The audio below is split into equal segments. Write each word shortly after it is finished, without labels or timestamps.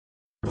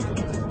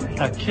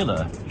A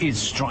killer is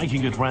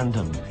striking at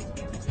random.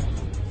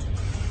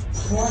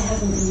 Why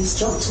haven't you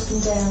jumped up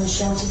and down and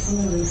shouted from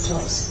the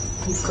rooftops?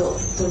 You've got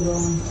the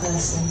wrong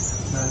person.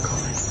 No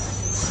comment.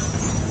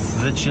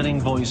 The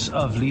chilling voice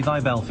of Levi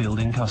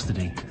Bellfield in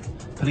custody.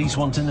 Police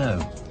want to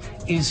know,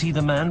 is he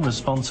the man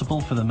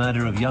responsible for the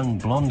murder of young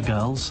blonde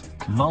girls,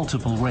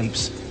 multiple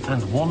rapes,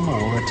 and one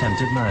more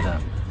attempted murder?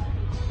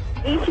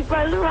 He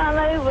run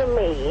over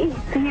me.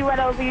 He ran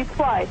over you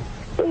twice?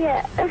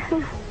 Yeah.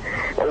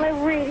 And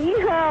I'm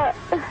really hurt.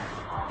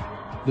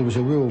 There was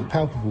a real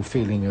palpable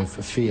feeling of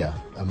fear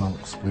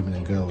amongst women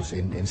and girls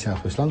in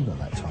southwest London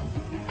at that time.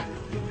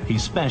 He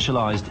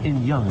specialised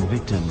in young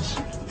victims.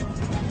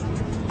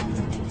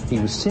 He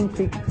was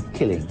simply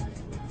killing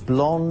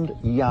blonde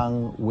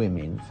young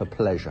women for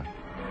pleasure.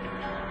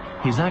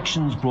 His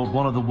actions brought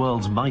one of the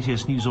world's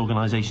mightiest news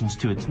organisations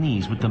to its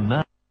knees with the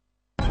murder.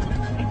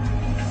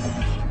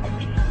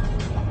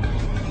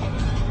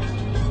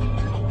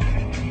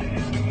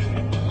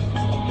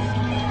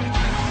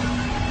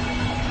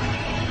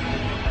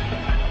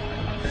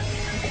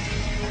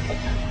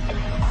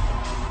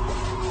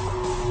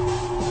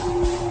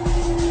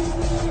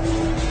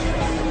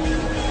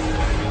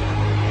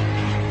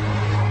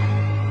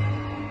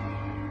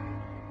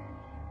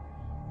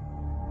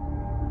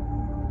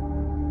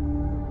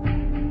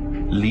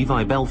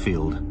 Levi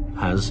Bellfield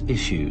has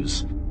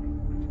issues.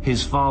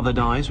 His father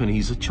dies when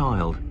he's a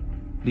child.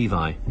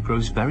 Levi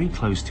grows very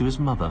close to his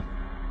mother.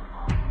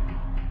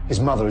 His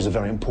mother is a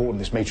very important,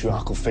 this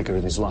matriarchal figure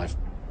in his life.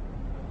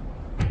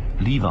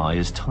 Levi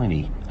is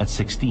tiny. At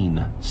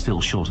 16,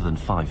 still shorter than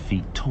 5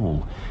 feet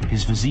tall.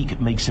 His physique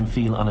makes him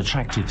feel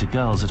unattractive to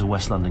girls at a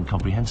West London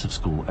comprehensive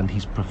school, and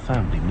he's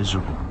profoundly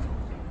miserable.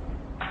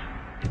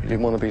 He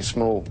didn't want to be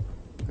small.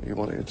 He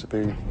wanted to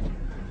be...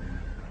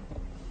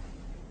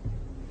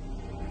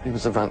 He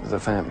was the runt of the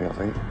family, I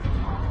think.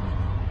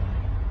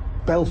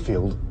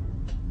 Bellfield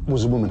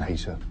was a woman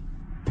hater.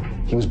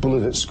 He was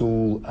bullied at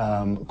school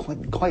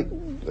quite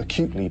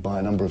acutely by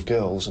a number of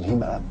girls,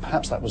 and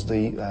perhaps that was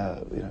the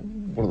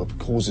one of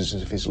the causes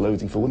of his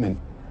loathing for women.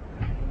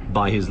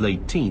 By his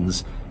late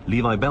teens,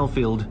 Levi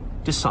Bellfield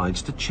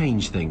decides to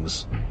change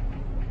things.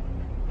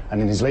 And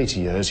in his later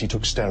years, he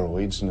took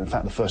steroids, and in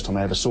fact, the first time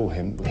I ever saw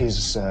him,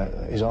 his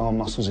arm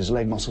muscles, his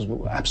leg muscles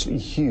were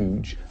absolutely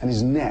huge, and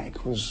his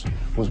neck was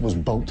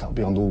bulked up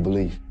beyond all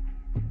belief.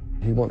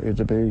 He wanted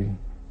to be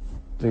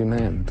the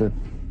man,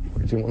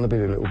 he didn't want to be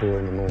the little boy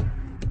anymore.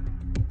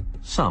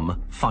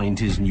 Some find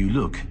his new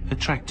look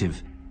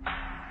attractive.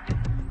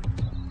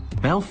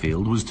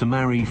 Bellfield was to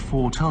marry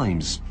 4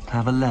 times,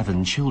 have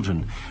 11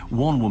 children.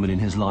 One woman in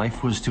his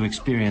life was to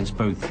experience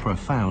both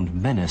profound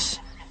menace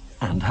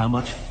and how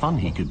much fun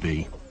he could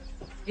be.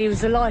 He was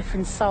the life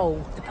and soul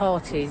of the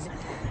parties.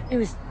 He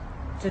was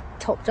the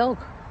top dog.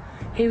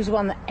 He was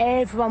one that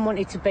everyone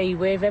wanted to be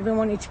with, everyone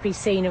wanted to be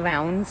seen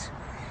around.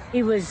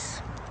 He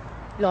was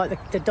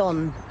like the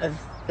don of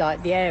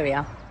the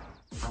area.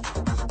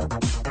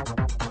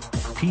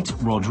 Pete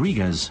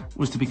Rodriguez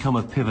was to become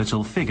a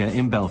pivotal figure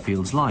in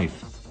Bellfield's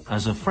life,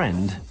 as a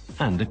friend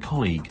and a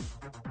colleague.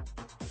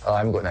 I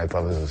haven't got no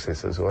brothers or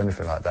sisters or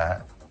anything like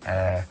that.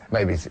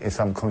 Maybe it's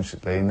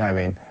unconsciously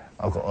knowing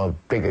I've got a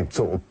bigger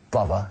sort of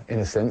brother, in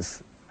a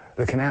sense,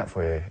 looking out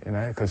for you, you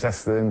know, because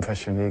that's the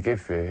impression he'll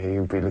give you.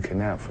 He'll be looking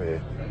out for you.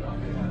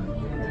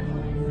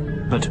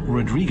 But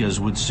Rodriguez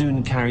would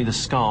soon carry the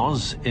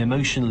scars,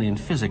 emotionally and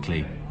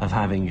physically, of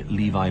having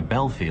Levi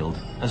Bellfield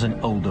as an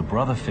older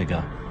brother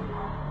figure.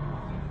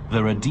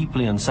 There are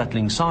deeply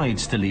unsettling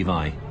sides to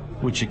Levi,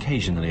 which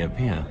occasionally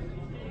appear.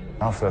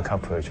 After a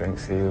couple of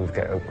drinks, he'll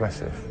get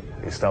aggressive.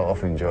 You start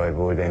off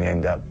enjoyable, then you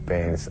end up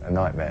being a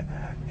nightmare.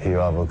 He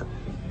either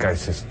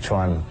goes to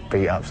try and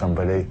beat up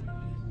somebody.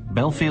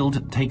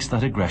 Bellfield takes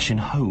that aggression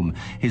home.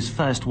 His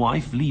first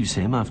wife leaves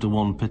him after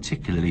one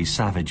particularly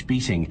savage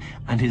beating,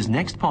 and his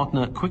next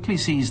partner quickly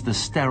sees the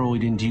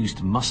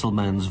steroid-induced muscle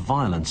man's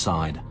violent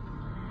side.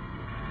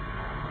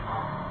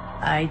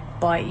 I'd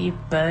bite you,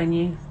 burn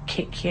you,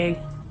 kick you,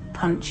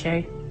 punch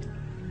you.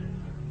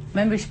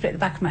 Remember, he split the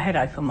back of my head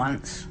open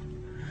once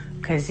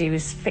because he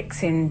was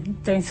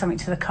doing something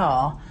to the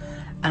car,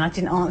 and I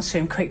didn't answer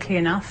him quickly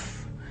enough.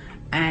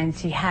 And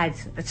he had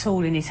a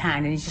tool in his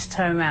hand, and he just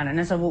turned around, and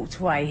as I walked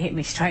away, he hit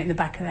me straight in the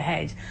back of the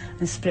head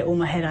and split all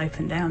my head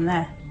open down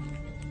there.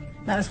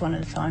 That was one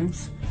of the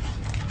times.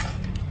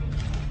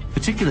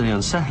 Particularly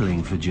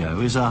unsettling for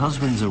Jo is her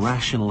husband's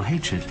irrational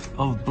hatred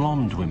of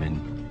blonde women.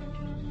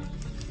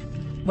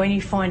 When you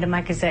find a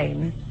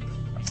magazine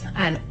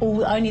and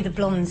only the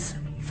blondes'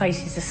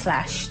 faces are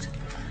slashed,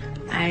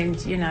 and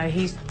you know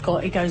he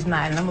goes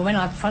mad. And when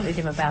I confronted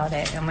him about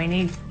it,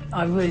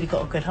 I really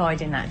got a good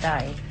hiding that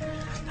day.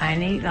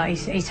 And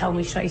he told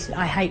me straight, he said,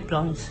 I hate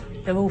blondes.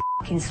 They're all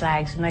f***ing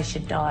slags and they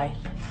should die.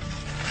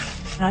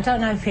 And I don't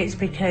know if it's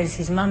because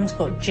his mum's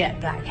got jet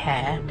black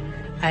hair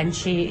and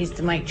she is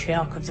the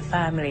matriarch of the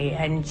family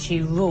and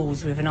she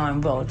rules with an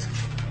iron rod,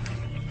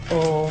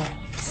 or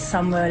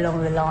somewhere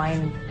along the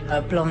line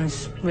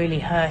blondes really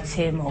hurt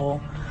him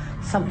or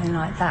something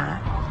like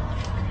that.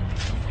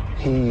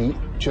 He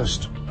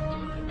just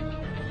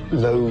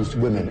loathed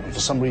women. For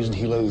some reason,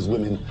 he loathed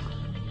women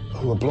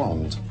who are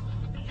blonde.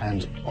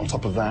 And on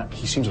top of that,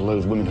 he seemed to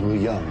loathe women who were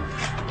young.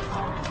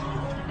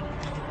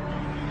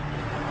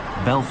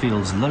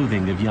 Bellfield's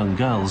loathing of young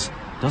girls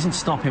doesn't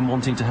stop him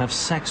wanting to have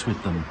sex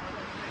with them,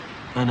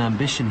 an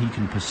ambition he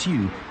can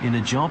pursue in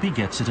a job he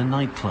gets at a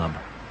nightclub.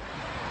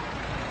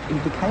 He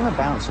became a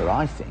bouncer,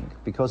 I think,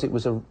 because it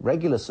was a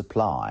regular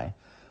supply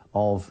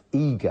of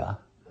eager,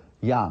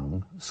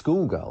 young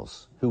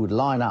schoolgirls who would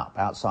line up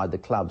outside the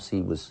clubs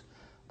he was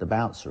the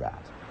bouncer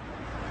at.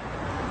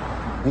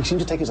 He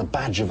seemed to take it as a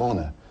badge of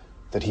honour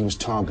that he was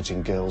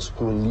targeting girls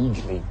who were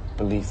legally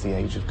beneath the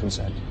age of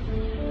consent.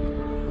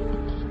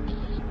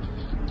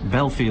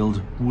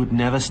 Bellfield would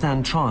never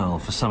stand trial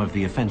for some of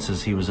the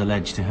offences he was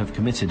alleged to have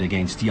committed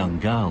against young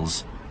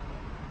girls.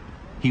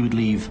 He would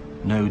leave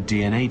no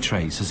DNA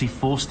trace as he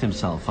forced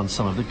himself on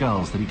some of the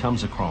girls that he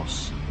comes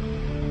across.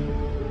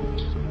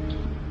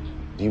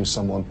 He was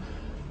someone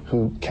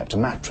who kept a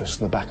mattress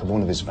in the back of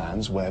one of his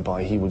vans,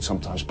 whereby he would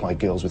sometimes ply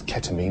girls with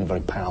ketamine, a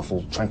very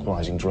powerful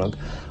tranquilizing drug,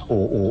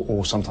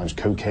 or sometimes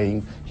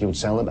cocaine. He would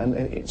sell them,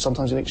 and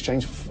sometimes in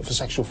exchange for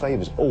sexual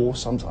favors, or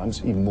sometimes,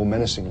 even more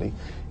menacingly,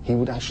 he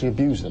would actually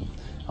abuse them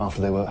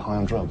after they were high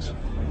on drugs.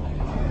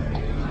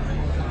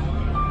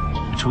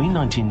 Between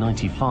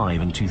 1995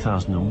 and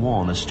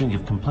 2001, a string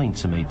of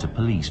complaints are made to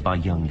police by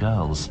young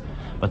girls,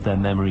 but their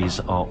memories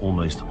are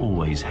almost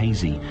always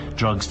hazy.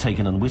 Drugs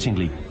taken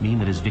unwittingly mean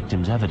that his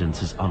victim's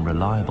evidence is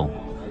unreliable.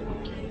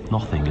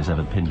 Nothing is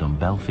ever pinned on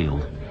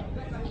Bellfield.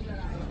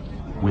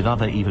 With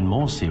other even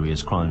more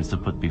serious crimes to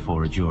put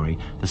before a jury,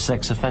 the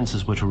sex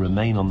offences were to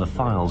remain on the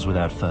files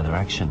without further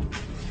action.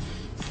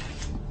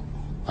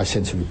 I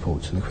sent a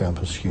report to the Crown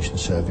Prosecution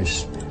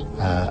Service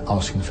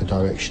asking for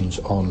directions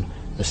on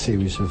a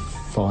series of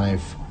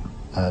 5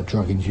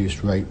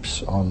 drug-induced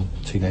rapes on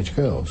teenage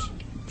girls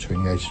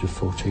between the ages of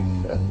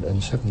 14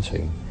 and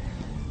 17.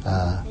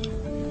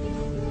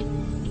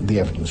 The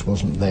evidence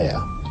wasn't there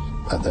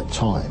at that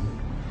time.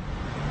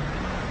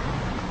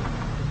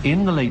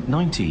 In the late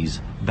 90s,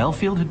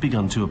 Bellfield had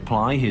begun to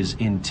apply his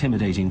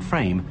intimidating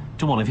frame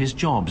to one of his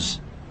jobs,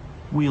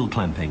 wheel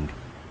clamping.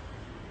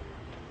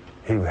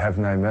 He would have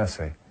no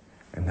mercy,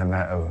 and no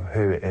matter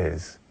who it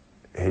is,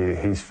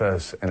 his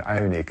first and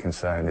only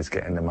concern is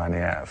getting the money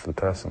out of the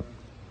person.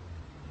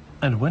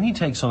 And when he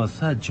takes on a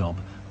third job,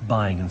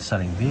 buying and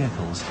selling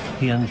vehicles,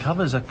 he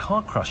uncovers a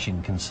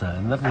car-crushing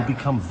concern that will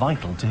become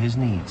vital to his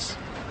needs.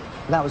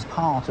 That was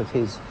part of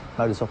his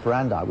modus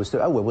operandi, was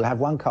to, oh, well, we'll have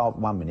one car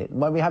 1 minute, and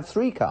when we have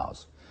 3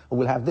 cars, or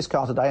we'll have this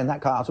car today and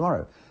that car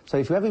tomorrow. So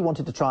if you ever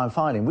wanted to try and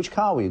find him, which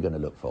car were you going to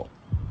look for?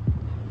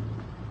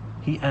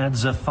 He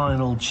adds a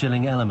final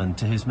chilling element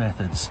to his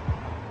methods.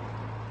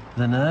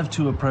 The nerve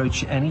to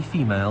approach any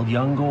female,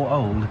 young or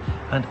old,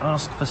 and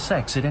ask for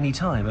sex at any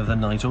time of the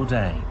night or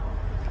day.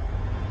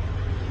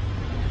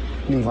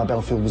 Levi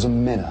Bellfield was a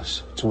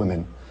menace to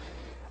women.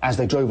 As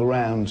they drove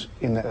around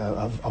in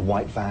a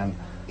white van,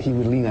 he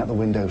would lean out the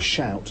window,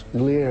 shout,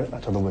 leer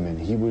at other women.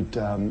 He would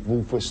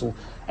wolf whistle,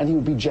 and he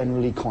would be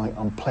generally quite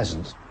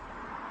unpleasant.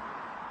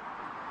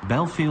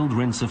 Bellfield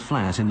rents a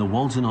flat in the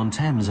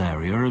Walton-on-Thames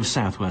area of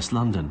southwest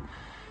London.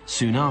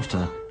 Soon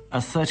after, a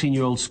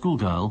 13-year-old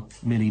schoolgirl,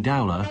 Millie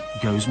Dowler,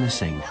 goes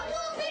missing.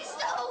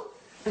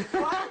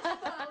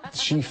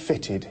 She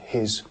fitted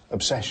his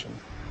obsession.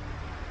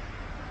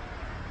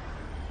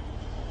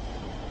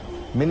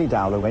 Millie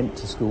Dowler went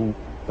to school,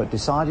 but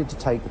decided to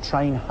take the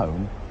train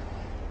home.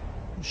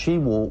 She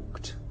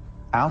walked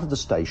out of the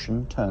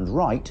station, turned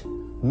right,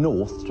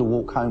 north, to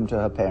walk home to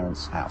her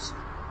parents' house.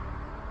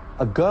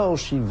 A girl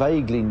she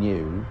vaguely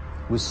knew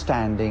was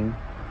standing,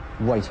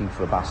 waiting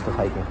for a bus to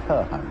take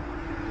her home.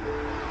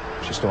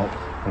 She stopped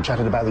and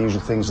chatted about the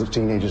usual things that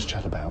teenagers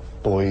chat about.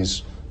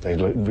 Boys, they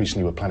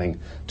recently were planning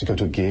to go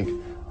to a gig,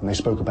 and they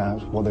spoke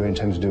about what they were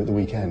intending to do at the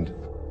weekend.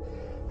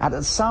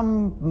 At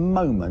some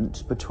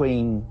moment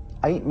between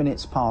 8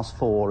 minutes past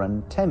 4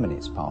 and 10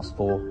 minutes past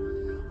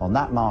 4, on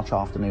that March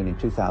afternoon in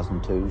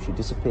 2002, she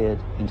disappeared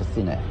into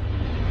thin air.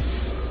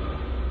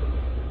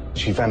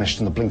 She vanished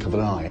in the blink of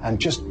an eye, and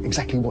just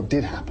exactly what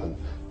did happen,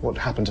 what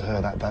happened to her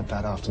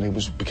that afternoon,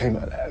 became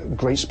a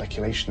great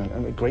speculation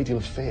and a great deal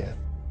of fear.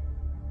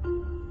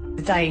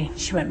 The day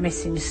she went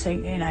missing, just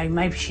think, you know,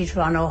 maybe she'd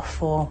run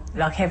off, or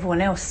like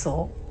everyone else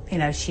thought, you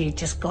know, she'd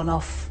just gone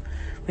off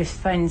with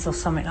friends or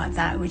something like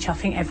that, which I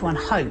think everyone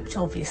hoped,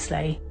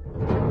 obviously.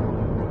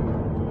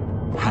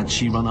 Had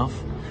she run off?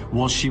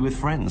 Was she with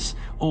friends?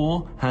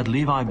 Or had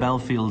Levi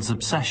Bellfield's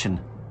obsession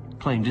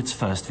claimed its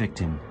first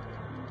victim?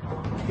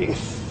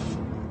 If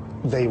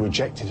they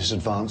rejected his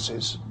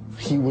advances,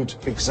 he would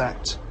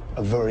exact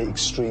a very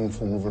extreme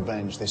form of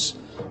revenge, this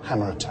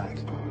hammer attack.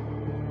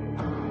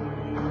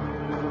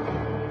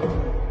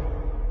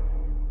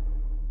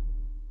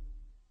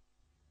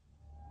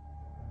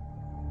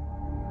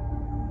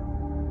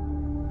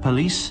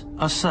 Police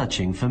are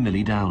searching for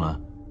Millie Dowler.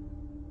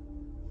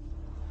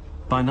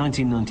 By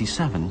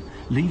 1997,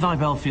 Levi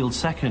Bellfield's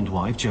second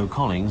wife, Jo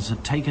Collins,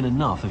 had taken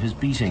enough of his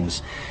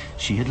beatings.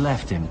 She had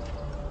left him.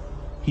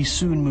 he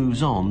soon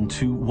moves on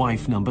to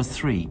wife number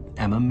 3,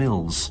 Emma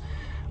Mills.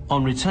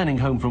 On returning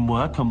home from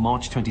work on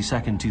March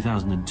 22nd,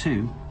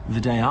 2002,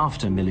 the day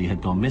after Millie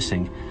had gone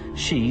missing,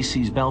 she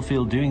sees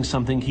Bellfield doing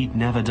something he'd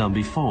never done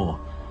before,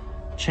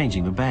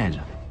 changing the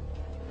bed.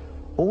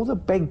 All the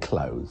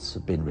bedclothes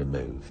have been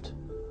removed.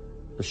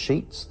 The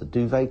sheets, the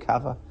duvet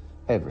cover,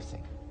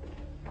 everything.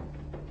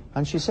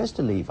 And she says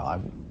to Levi,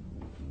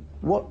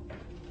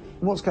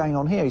 what's going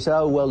on here? He said,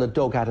 oh, well, the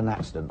dog had an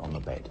accident on the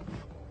bed.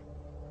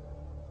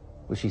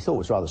 Which he thought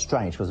was rather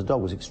strange, because the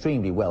dog was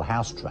extremely well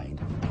house-trained.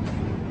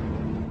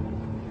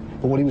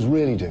 But what he was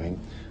really doing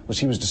was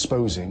he was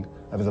disposing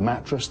of the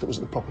mattress that was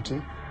at the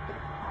property.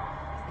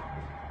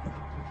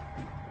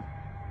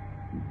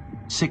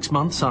 6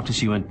 months after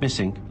she went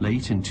missing,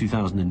 late in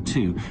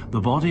 2002, the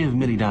body of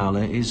Millie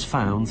Dowler is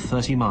found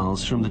 30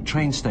 miles from the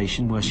train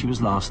station where she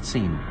was last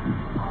seen.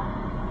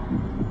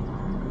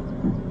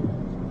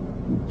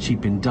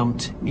 She'd been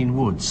dumped in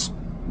woods.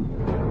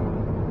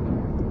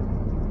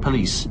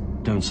 Police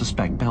don't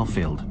suspect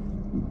Bellfield.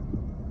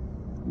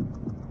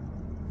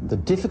 The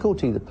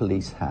difficulty the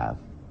police have,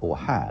 or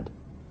had,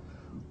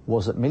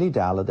 was that Millie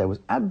Dowler, there was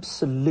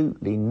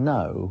absolutely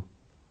no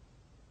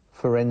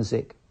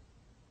forensic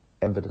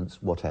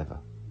evidence whatever.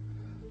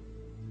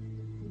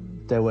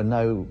 There was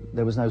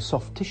no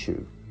soft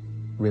tissue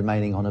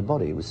remaining on her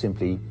body. It was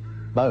simply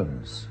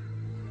bones.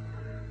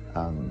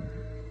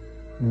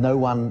 No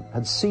one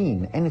had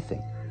seen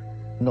anything.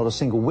 Not a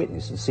single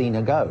witness had seen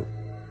her go.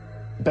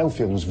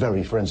 Bellfield was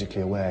very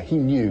forensically aware. He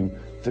knew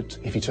that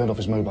if he turned off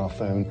his mobile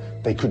phone,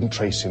 they couldn't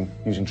trace him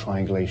using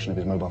triangulation of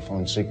his mobile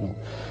phone signal.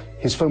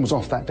 His phone was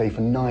off that day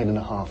for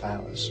 9.5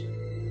 hours.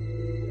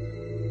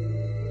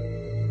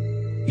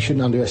 You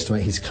shouldn't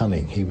underestimate his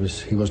cunning. He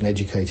wasn't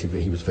educated,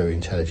 but he was very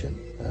intelligent,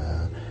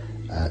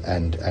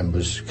 and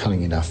was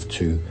cunning enough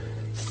to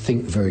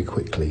think very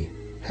quickly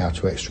how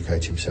to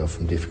extricate himself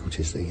from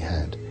difficulties that he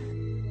had.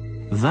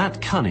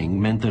 That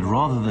cunning meant that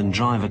rather than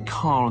drive a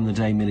car on the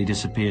day Millie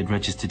disappeared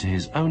registered to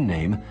his own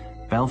name,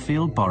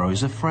 Bellfield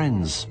borrows a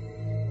friend's.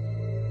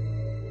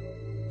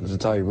 There's a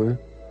table.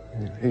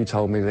 He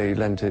told me that he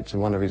lent it to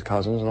one of his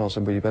cousins, and I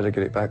said, well, you better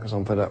get it back because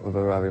I'm fed up with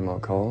her having my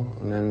car.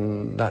 And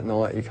then that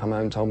night he come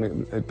home and told me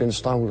it had been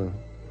stolen.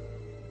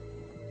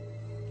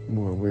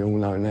 Well, we all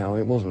know now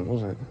it wasn't,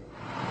 was it?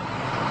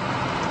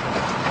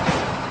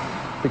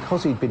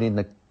 Because he'd been in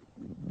the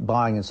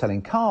buying and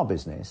selling car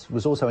business,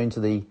 was also into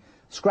the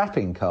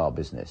scrapping car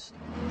business.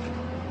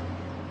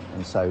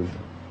 And so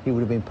he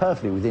would have been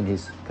perfectly within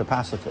his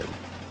capacity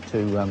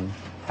to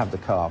have the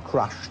car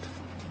crushed,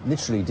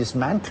 literally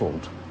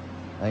dismantled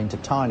into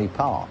tiny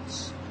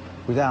parts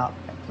without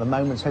a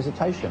moment's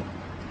hesitation.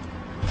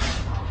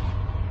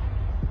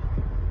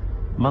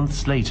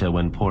 Months later,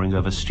 when poring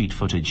over street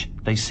footage,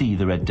 they see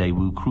the Red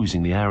Daewoo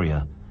cruising the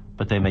area,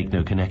 but they make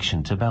no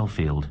connection to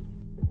Bellfield.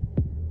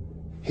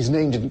 His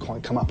name didn't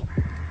quite come up.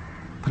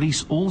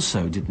 Police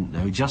also didn't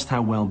know just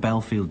how well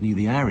Bellfield knew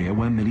the area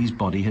where Millie's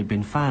body had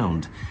been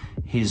found.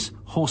 His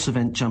horse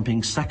event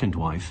jumping second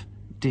wife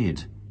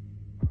did.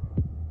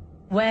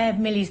 Where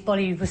Millie's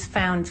body was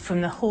found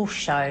from the horse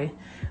show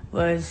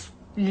was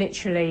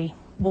literally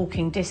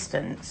walking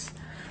distance.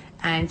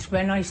 And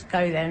when I used to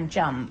go there and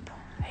jump,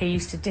 he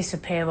used to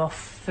disappear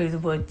off through the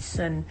woods,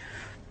 and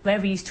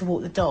where we used to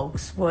walk the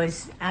dogs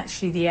was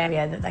actually the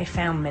area that they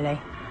found Millie.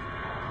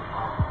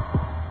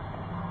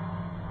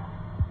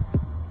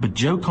 But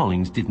Joe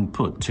Collins didn't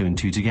put 2 and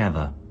 2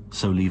 together,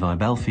 so Levi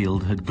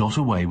Bellfield had got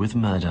away with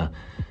murder,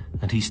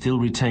 and he still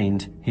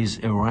retained his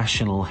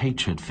irrational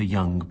hatred for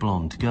young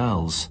blonde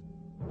girls.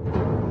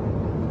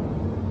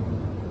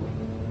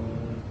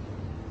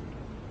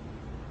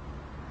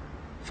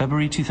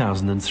 February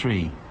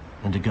 2003,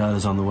 and a girl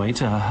is on the way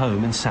to her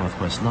home in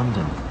southwest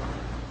London.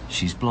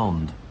 She's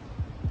blonde.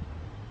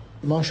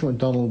 Marsha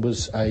McDonald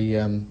was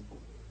a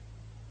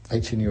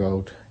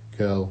 18-year-old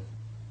girl.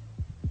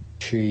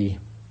 She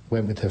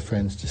went with her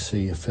friends to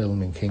see a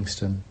film in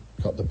Kingston,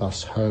 got the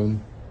bus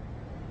home.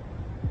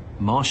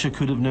 Marsha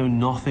could have known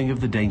nothing of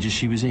the danger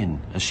she was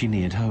in as she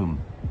neared home.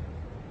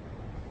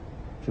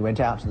 She went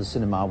out to the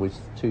cinema with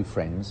 2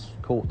 friends,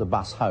 caught the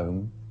bus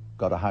home,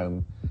 got her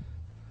home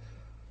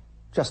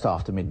just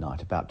after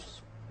midnight, about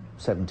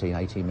 17,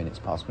 18 minutes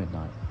past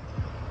midnight.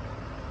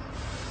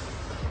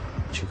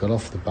 She got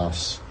off the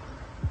bus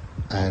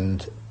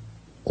and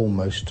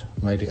almost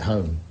made it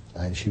home,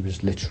 and she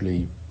was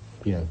literally,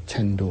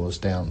 10 doors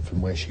down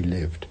from where she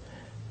lived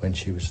when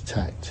she was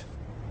attacked.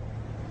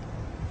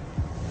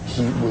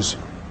 He was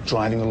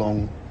driving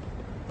along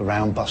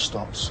around bus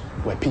stops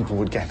where people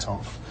would get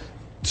off,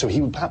 so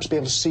he would perhaps be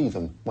able to see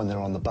them when they're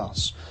on the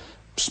bus,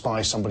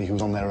 spy somebody who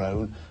was on their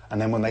own,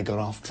 and then when they got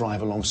off,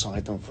 drive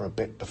alongside them for a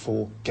bit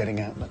before getting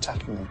out and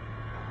attacking them.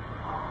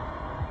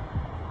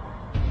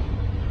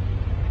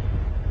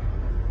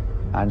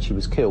 And she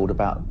was killed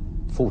about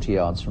 40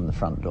 yards from the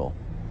front door.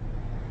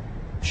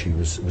 She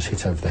was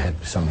hit over the head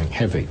with something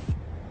heavy.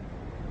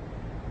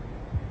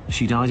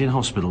 She died in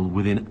hospital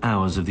within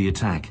hours of the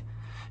attack.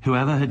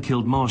 Whoever had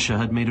killed Marsha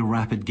had made a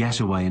rapid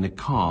getaway in a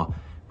car,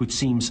 which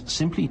seems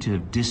simply to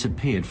have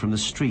disappeared from the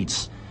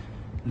streets.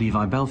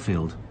 Levi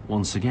Bellfield,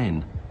 once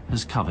again,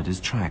 has covered his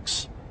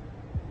tracks.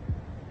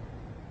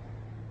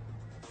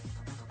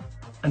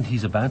 And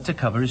he's about to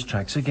cover his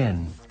tracks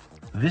again.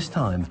 This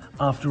time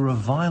after a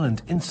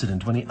violent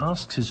incident when he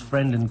asks his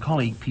friend and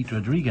colleague Pete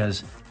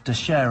Rodriguez to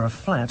share a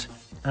flat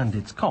and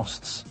its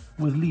costs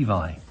with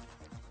Levi.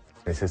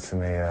 He says to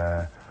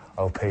me,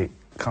 oh Pete,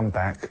 come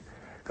back,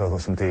 'cause I've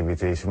got some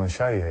DVDs I want to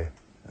show you.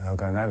 And I'm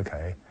going,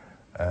 okay,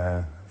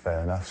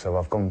 fair enough. So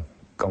I've gone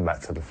back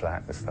to the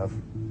flat and stuff.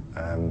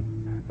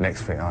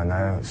 Next thing I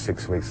know,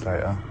 6 weeks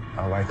later,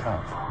 I wake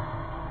up.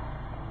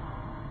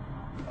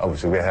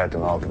 Obviously we had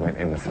an argument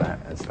in the flat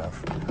and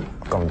stuff.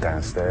 I've gone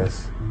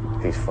downstairs,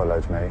 he's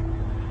followed me,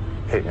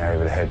 hit me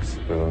over the head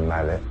with a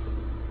mallet,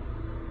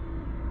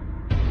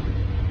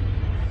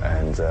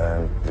 and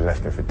he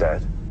left me for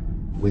dead.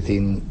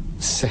 Within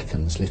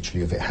seconds,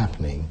 literally, of it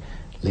happening,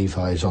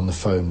 Levi is on the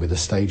phone with a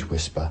stage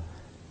whisper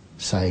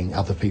saying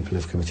other people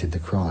have committed the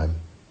crime.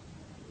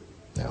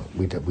 Now,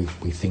 we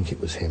think it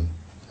was him.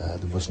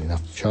 There wasn't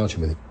enough to charge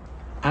him with it.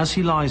 As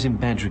he lies in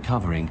bed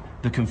recovering,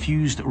 the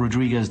confused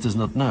Rodriguez does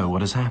not know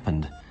what has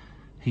happened.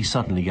 He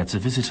suddenly gets a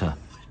visitor,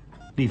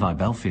 Levi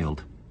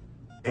Bellfield.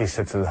 He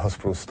said to the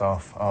hospital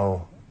staff,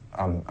 oh,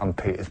 I'm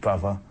Peter's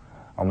brother,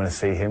 I'm going to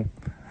see him.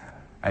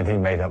 And he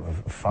made up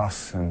a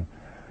fuss and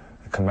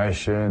a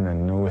commotion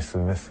and all this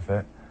and this of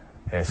it.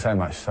 Yeah, so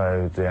much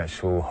so the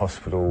actual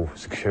hospital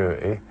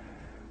security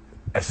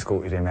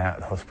escorted him out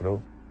of the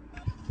hospital.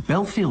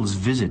 Bellfield's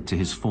visit to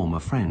his former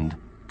friend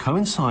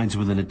coincides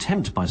with an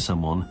attempt by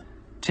someone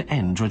to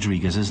end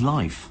Rodriguez's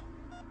life.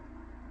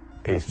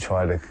 He's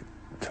trying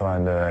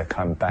to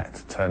come back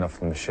to turn off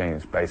the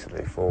machines,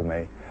 basically, for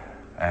me.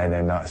 And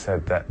then, like I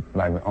said, that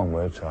moment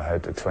onwards, I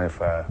had the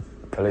 24-hour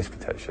police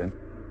protection.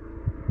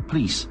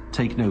 Police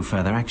take no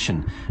further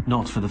action,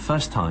 not for the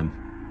first time.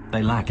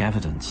 They lack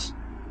evidence.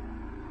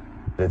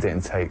 They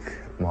didn't take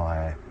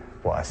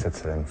what I said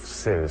to them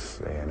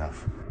seriously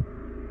enough.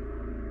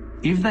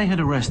 If they had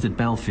arrested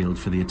Bellfield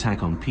for the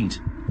attack on Pete,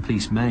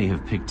 police may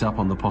have picked up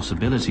on the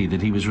possibility that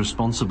he was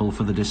responsible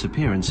for the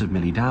disappearance of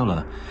Millie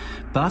Dowler.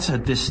 But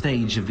at this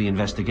stage of the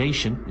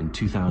investigation, in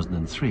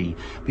 2003,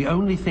 the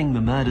only thing the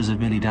murders of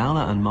Millie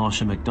Dowler and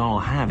Marsha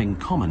McDonald have in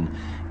common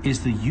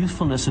is the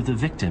youthfulness of the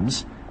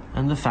victims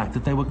and the fact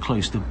that they were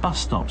close to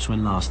bus stops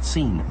when last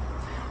seen.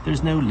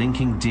 There's no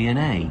linking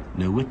DNA,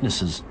 no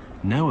witnesses,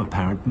 no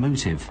apparent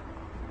motive.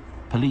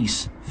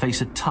 Police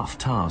face a tough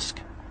task.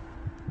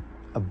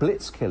 A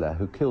blitz killer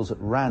who kills at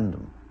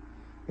random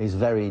is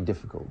very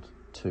difficult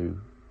to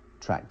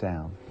track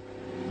down.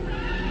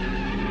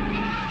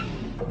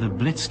 The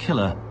blitz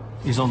killer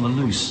is on the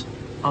loose,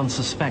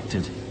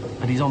 unsuspected,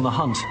 and he's on the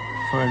hunt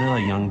for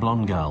another young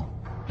blonde girl.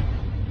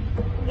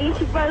 You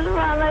should run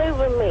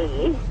over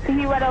me. So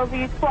he ran over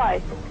you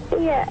twice?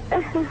 Yeah.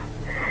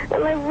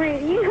 And I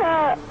really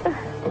hurt.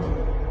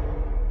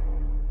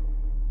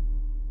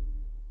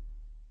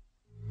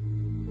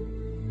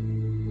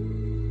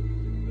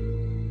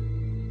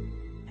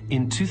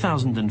 In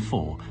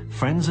 2004,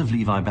 friends of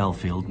Levi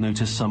Bellfield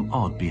noticed some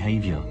odd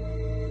behavior.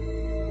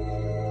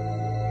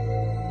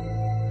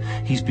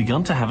 He's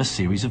begun to have a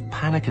series of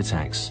panic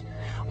attacks.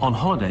 On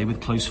holiday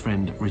with close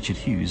friend Richard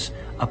Hughes,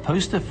 a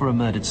poster for a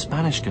murdered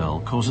Spanish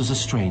girl causes a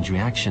strange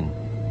reaction.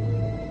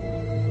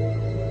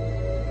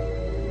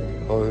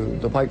 Well,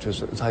 the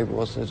waitress at the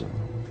table said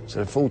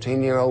a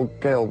 14-year-old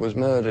girl was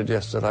murdered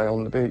yesterday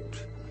on the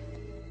beach.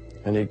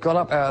 And he got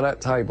up out of that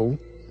table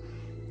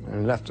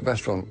and left the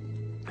restaurant.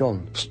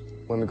 Gone.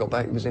 When we got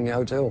back, he was in the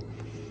hotel.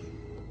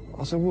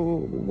 I said, well,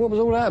 what was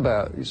all that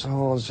about? He said,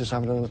 oh, I was just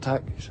having an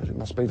attack. He said, it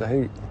must be the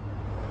heat.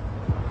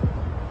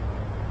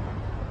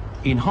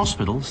 In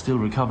hospital, still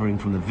recovering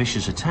from the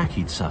vicious attack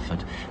he'd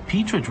suffered,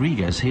 Pete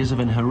Rodriguez hears of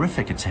an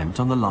horrific attempt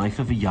on the life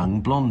of a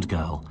young blonde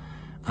girl.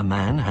 A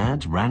man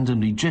had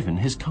randomly driven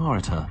his car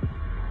at her.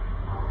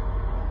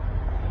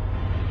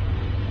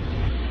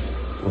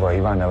 Well,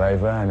 he ran her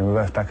over and we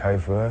reversed back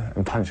over her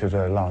and punctured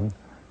her lung.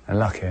 And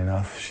lucky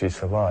enough, she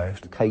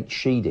survived. Kate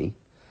Sheedy,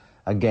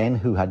 again,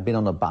 who had been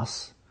on a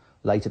bus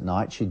late at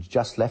night, she'd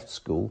just left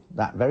school,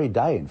 that very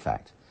day, in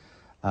fact,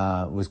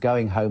 was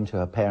going home to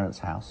her parents'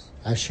 house.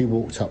 As she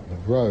walked up the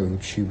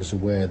road, she was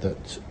aware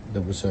that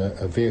there was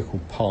a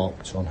vehicle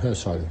parked on her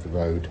side of the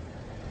road.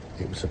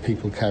 It was a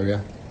people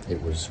carrier,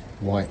 it was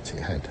white, it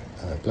had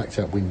blacked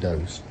out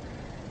windows,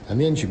 and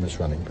the engine was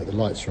running, but the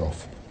lights were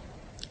off.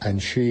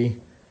 And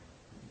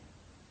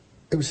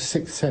it was a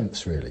sixth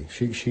sense, really.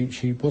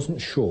 She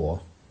wasn't sure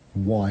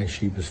why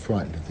she was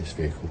frightened of this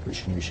vehicle, but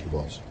she knew she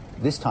was.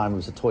 This time it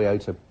was a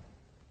Toyota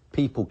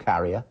people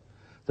carrier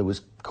that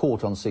was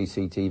caught on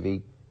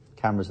CCTV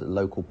cameras at the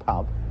local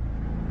pub.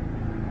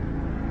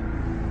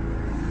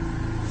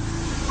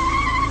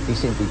 He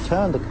simply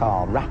turned the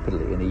car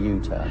rapidly in a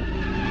U-turn,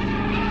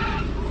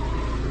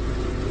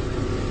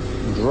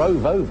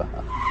 drove over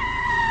her,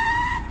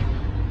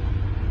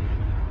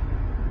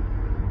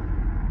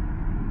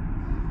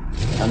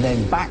 and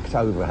then backed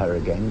over her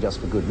again, just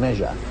for good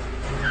measure.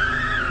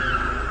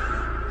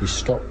 He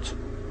stopped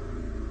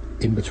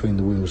in between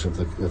the wheels of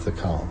the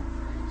car.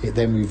 It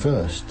then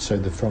reversed, so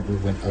the front wheel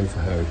went over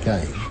her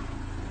again.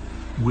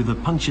 With a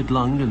punctured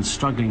lung and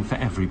struggling for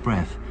every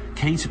breath,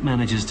 Kate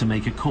manages to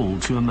make a call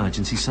to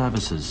emergency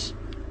services.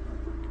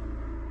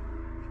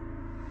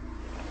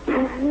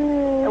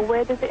 And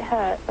where does it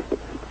hurt?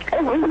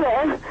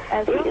 Everywhere.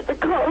 The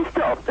car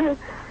stopped and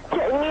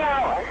took me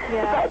out.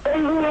 Yeah. But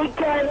then me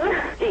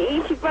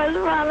again. She ran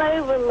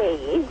over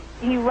me.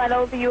 He ran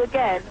over you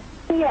again?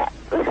 Yeah.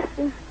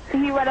 So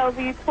he ran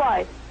over you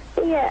twice?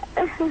 Yeah.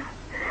 And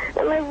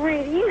I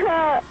really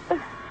hurt.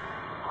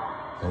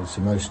 It's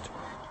the most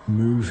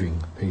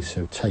moving piece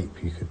of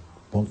tape you could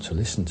want to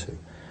listen to.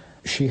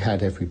 She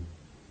had every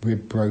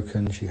rib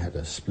broken, she had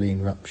her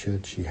spleen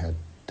ruptured, she had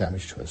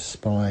damage to her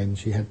spine,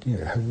 she had, you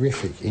know,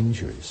 horrific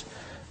injuries,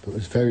 but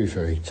was very,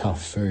 very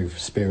tough, very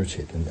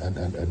spirited,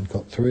 and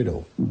got through it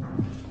all.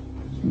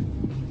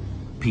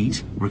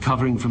 Pete,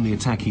 recovering from the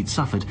attack he'd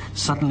suffered,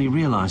 suddenly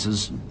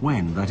realises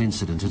when that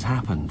incident had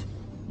happened.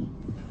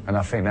 And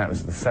I think that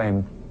was the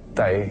same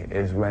day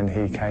as when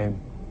he came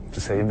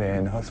to see me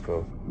in the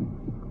hospital.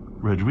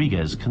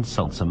 Rodriguez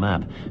consults a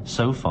map.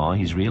 So far,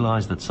 he's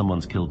realised that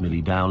someone's killed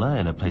Millie Dowler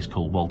in a place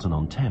called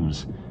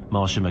Walton-on-Thames.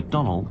 Marcia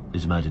MacDonald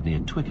is murdered near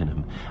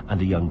Twickenham, and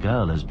a young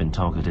girl has been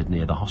targeted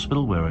near the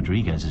hospital where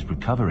Rodriguez is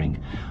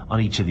recovering. On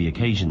each of the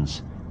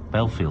occasions,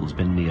 Bellfield's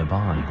been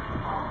nearby.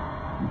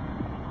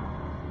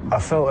 I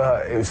felt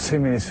it was too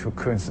many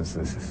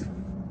coincidences.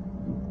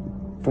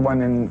 The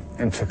one in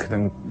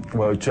Twickenham,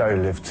 well, Joe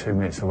lived 2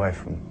 minutes away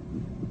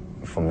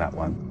from that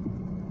one.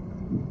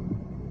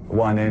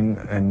 One in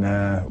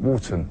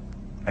Walton,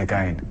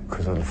 again,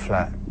 because of the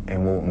flat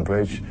in Walton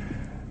Bridge,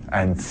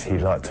 and he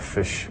liked to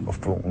fish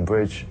off Walton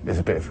Bridge. It's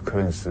a bit of a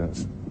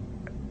coincidence.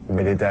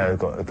 Millie Dale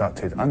got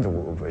abducted under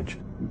Walton Bridge.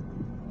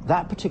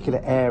 That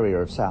particular area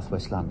of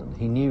southwest London,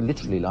 he knew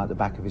literally like the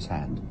back of his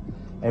hand.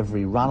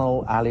 Every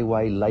runnel,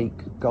 alleyway,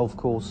 lake, golf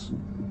course,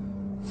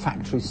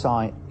 factory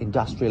site,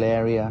 industrial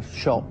area,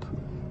 shop,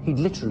 he'd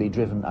literally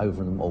driven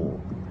over them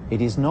all.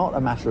 It is not a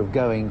matter of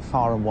going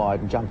far and wide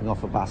and jumping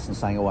off a bus and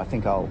saying, oh, I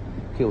think I'll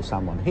kill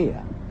someone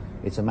here.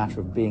 It's a matter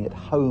of being at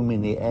home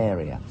in the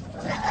area.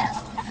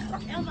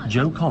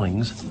 Jo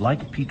Collings,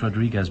 like Pete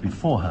Rodriguez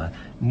before her,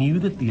 knew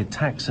that the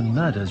attacks and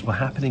murders were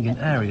happening in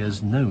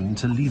areas known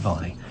to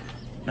Levi.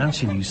 And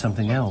she knew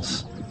something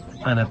else.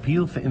 An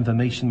appeal for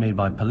information made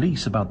by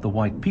police about the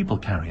white people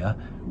carrier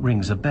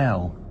rings a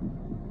bell.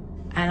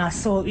 And I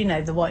saw, you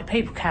know, the white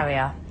people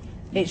carrier.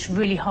 It's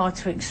really hard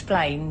to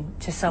explain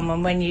to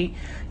someone when you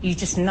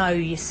just know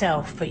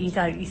yourself, but you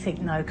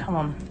think, no, come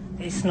on,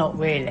 it's not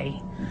really.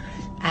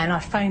 And I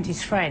phoned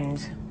his friend,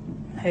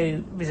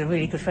 who was a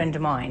really good friend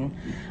of mine,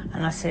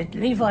 and I said,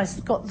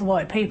 Levi's got the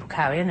white people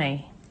carrier, hasn't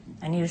he?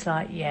 And he was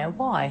like, yeah,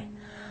 why?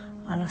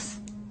 And I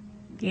said,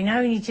 you know,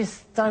 you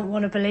just don't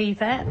want to believe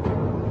that.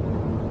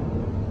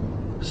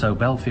 So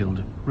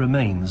Bellfield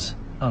remains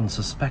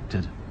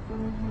unsuspected.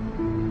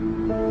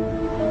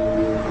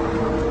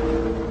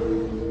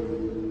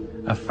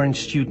 A French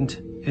student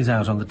is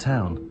out on the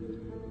town.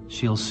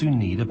 She'll soon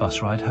need a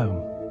bus ride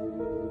home.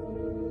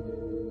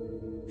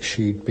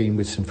 She'd been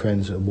with some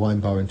friends at a wine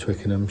bar in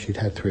Twickenham. She'd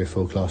had 3 or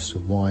 4 glasses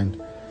of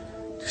wine,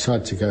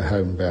 decided to go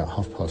home about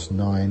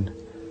 9:30,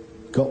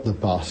 got the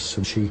bus,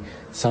 and she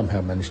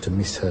somehow managed to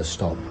miss her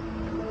stop.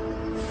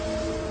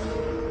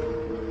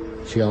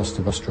 She asked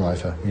the bus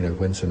driver, you know,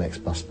 when's the next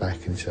bus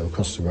back, and he said,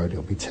 across the road,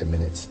 it'll be 10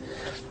 minutes.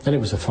 And it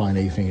was a fine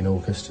evening in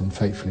August, and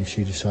fatefully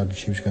she decided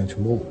she was going to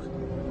walk.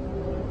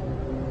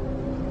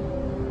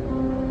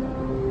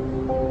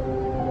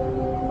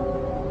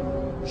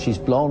 She's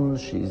blonde,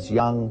 she's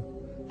young,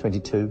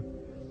 22,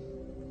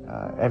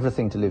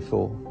 everything to live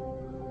for.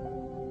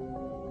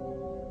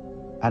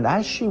 And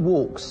as she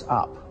walks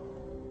up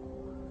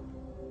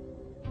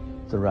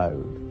the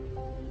road,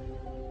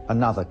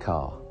 another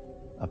car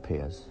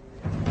appears.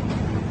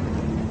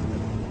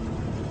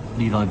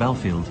 Levi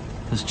Bellfield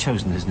has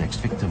chosen his next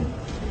victim.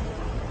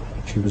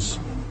 She was,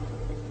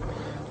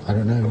 I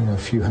don't know, a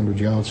few hundred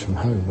yards from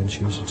home when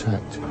she was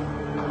attacked.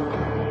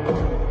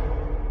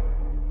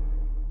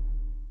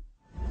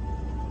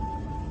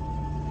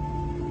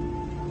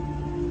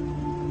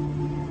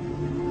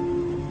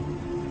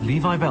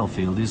 Levi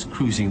Bellfield is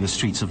cruising the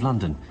streets of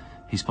London.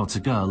 He spots a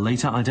girl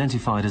later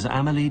identified as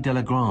Amélie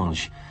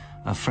Delagrange,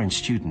 a French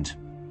student.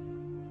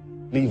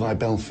 Levi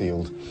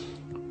Bellfield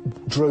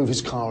drove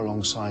his car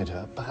alongside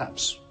her,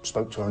 perhaps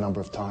spoke to her a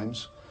number of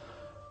times,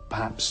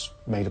 perhaps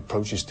made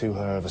approaches to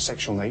her of a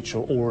sexual nature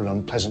or an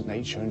unpleasant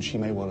nature, and she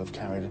may well have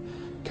carried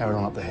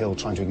on up the hill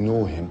trying to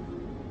ignore him.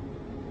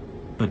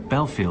 But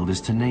Bellfield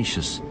is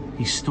tenacious.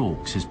 He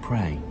stalks his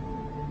prey.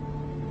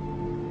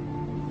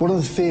 One of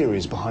the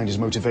theories behind his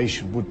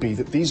motivation would be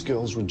that these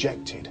girls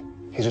rejected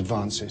his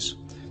advances,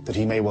 that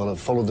he may well have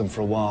followed them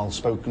for a while,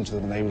 spoken to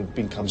them, and they would have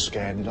become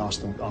scared and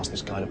asked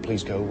this guy to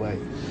please go away.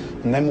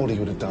 And then what he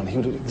would have done, he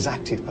would have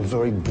exacted a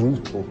very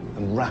brutal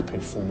and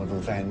rapid form of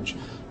revenge,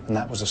 and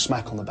that was a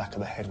smack on the back of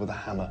the head with a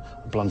hammer,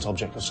 a blunt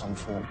object of some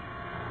form.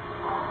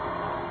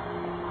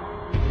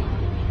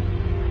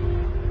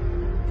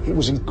 It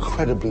was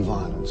incredibly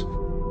violent.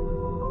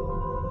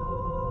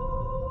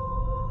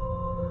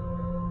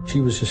 She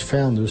was just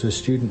found. There was a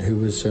student who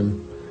was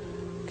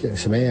getting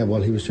some air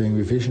while he was doing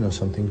revision or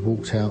something,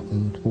 walked out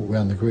and walked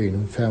around the green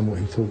and found what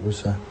he thought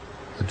was a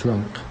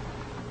drunk,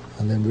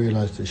 and then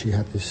realised that she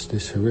had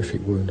this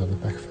horrific wound on the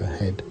back of her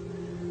head.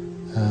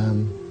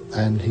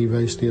 And he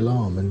raised the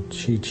alarm, and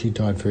she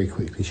died very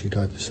quickly. She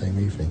died the same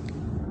evening.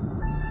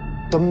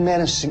 The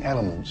menacing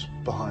element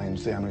behind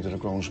the Amélie de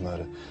Lagrange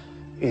murder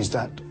is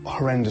that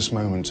horrendous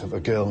moment of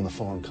a girl in a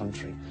foreign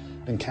country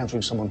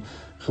encountering someone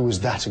who was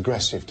that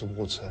aggressive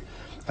towards her,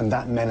 and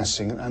that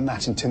menacing and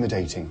that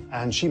intimidating.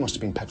 And she must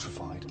have been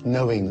petrified,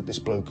 knowing that this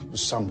bloke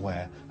was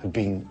somewhere, had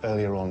been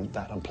earlier on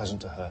that unpleasant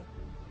to her.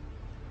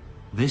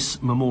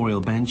 This memorial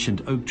bench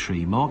and oak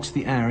tree marks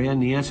the area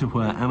near to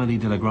where Amélie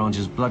de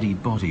Lagrange's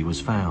bloodied body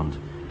was found.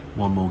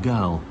 One more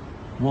girl,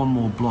 one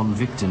more blonde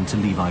victim to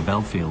Levi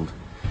Bellfield.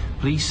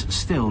 Police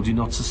still do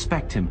not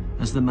suspect him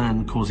as the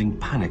man causing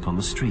panic on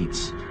the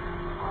streets.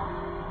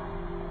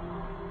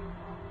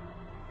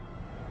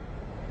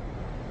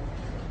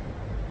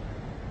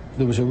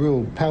 There was a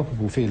real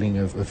palpable feeling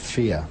of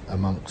fear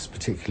amongst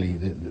particularly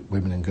the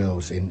women and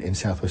girls in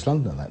southwest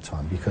London at that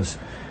time, because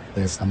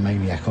there's a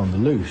maniac on the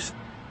loose.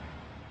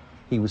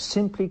 He was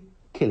simply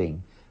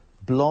killing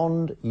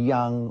blonde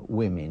young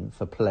women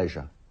for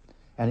pleasure.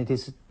 And it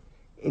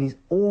is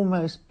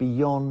almost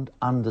beyond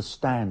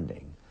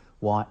understanding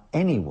why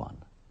anyone,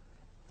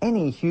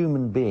 any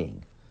human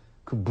being,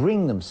 could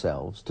bring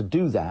themselves to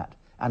do that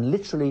and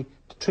literally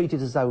to treat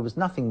it as though it was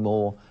nothing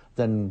more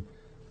than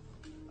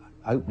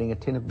opening a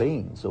tin of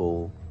beans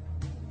or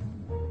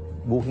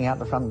walking out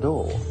the front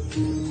door.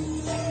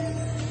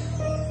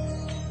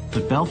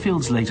 But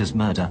Bellfield's latest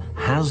murder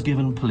has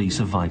given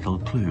police a vital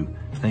clue.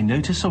 They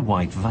notice a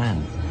white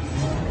van.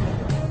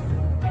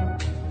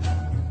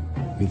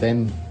 We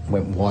then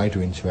went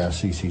wider into our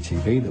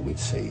CCTV that we'd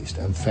seized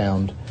and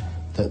found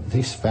that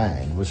this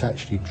van was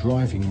actually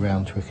driving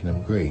round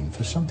Twickenham Green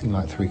for something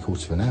like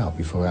 3/4 of an hour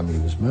before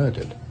Amélie was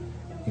murdered.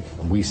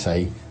 And we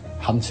say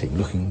hunting,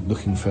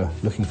 looking for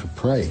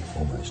prey,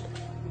 almost.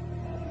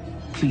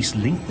 Police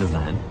linked the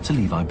van to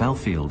Levi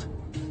Bellfield.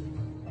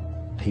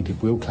 He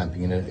did wheel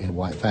clamping in a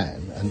white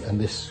van, and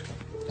this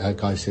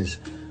guy says,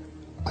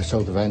 I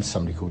sold the van to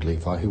somebody called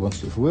Levi who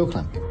wants it for wheel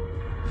clamping.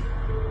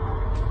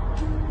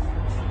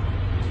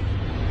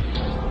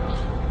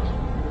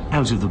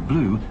 Out of the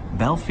blue,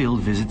 Bellfield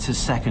visits his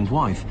second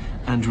wife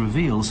and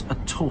reveals a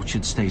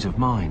tortured state of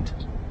mind.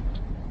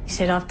 He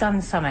said, I've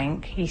done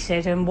something. He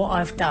said, and what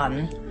I've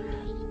done,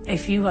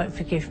 if you won't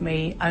forgive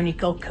me, only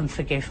God can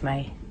forgive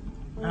me.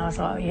 And I was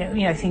like,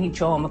 yeah, thinking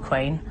drama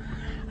queen.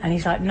 And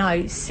he's like,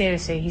 no,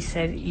 seriously. He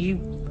said, you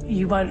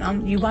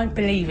won't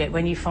believe it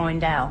when you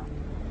find out.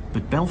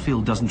 But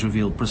Bellfield doesn't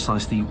reveal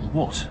precisely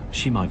what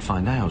she might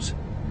find out.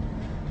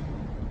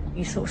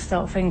 You sort of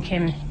start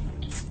thinking,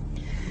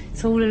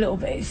 it's all a little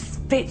bit,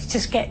 bits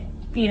just get,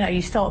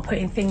 you start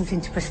putting things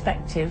into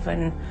perspective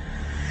and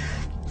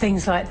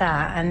things like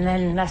that. And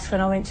then that's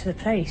when I went to the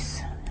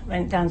police.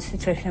 Went down to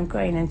Twickenham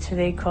Green and to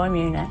the crime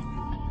unit.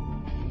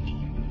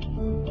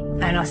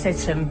 And I said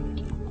to them,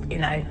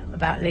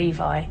 about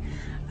Levi.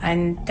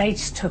 And they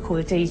just took all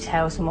the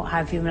details and what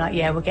have you, and like,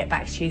 yeah, we'll get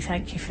back to you,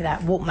 thank you for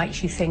that. What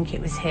makes you think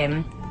it was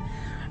him?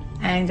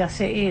 And I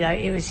said,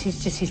 it was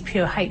just his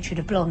pure hatred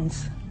of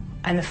blondes.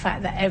 And the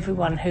fact that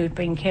everyone who'd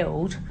been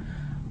killed,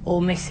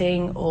 or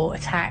missing, or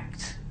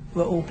attacked,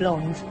 were all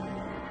blonde.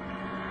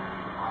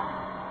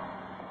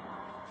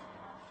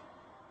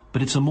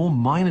 But it's a more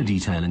minor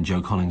detail in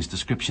Jo Collins'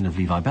 description of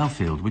Levi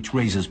Bellfield which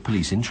raises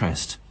police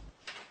interest.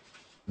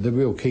 The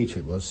real key to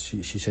it was,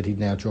 she said he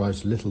now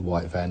drives a little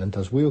white van and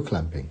does wheel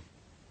clamping.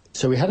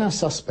 So we had our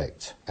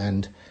suspect,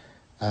 and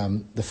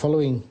the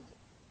following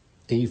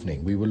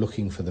evening we were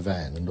looking for the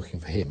van and looking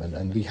for him,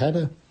 and we had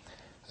a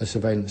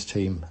surveillance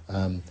team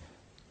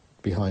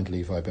behind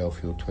Levi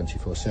Bellfield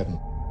 24/7.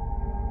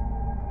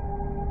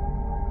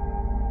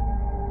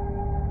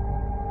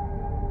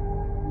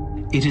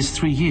 It is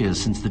 3 years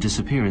since the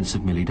disappearance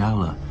of Millie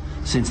Dowler.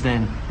 Since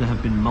then, there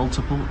have been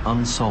multiple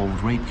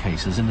unsolved rape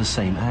cases in the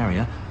same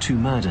area, 2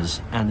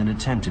 murders and an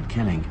attempted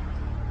killing.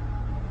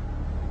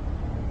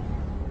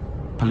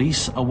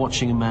 Police are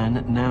watching a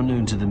man now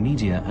known to the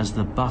media as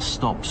the bus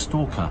stop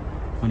stalker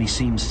when he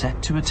seems set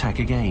to attack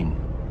again.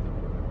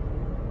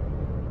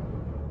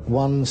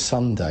 One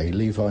Sunday,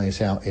 Levi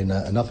is out in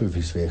another of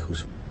his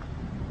vehicles.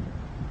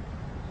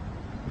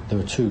 There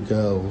are 2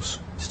 girls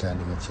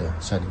standing at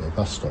a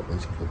bus stop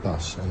waiting for a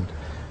bus, and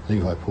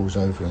Levi pulls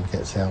over and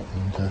gets out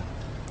and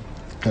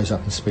goes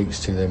up and speaks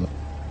to them.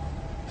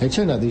 And it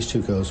turned out these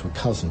 2 girls were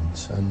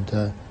cousins,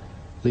 and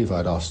Levi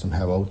had asked them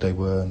how old they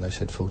were, and they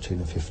said 14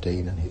 and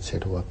 15, and he'd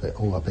said,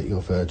 I bet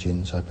you're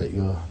virgins, I bet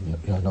you're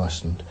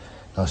nice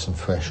and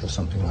fresh, or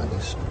something like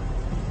this.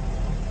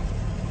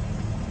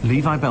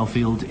 Levi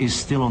Bellfield is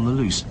still on the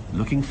loose,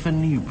 looking for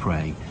new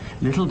prey.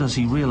 Little does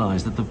he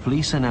realise that the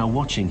police are now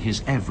watching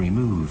his every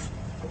move.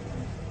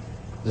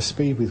 The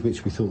speed with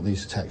which we thought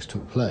these attacks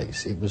took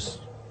place,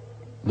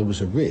 there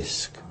was a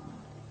risk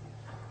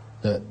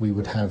that we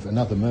would have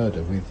another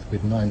murder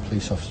with 9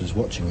 police officers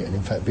watching it and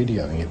in fact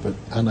videoing it, but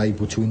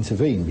unable to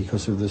intervene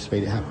because of the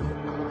speed it happened.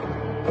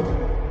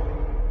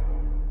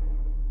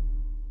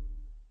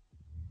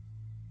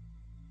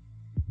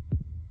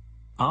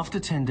 After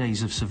 10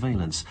 days of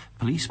surveillance,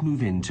 police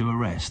move in to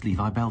arrest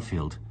Levi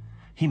Bellfield.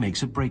 He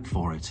makes a break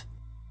for it.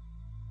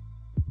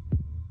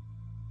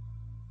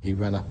 He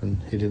ran up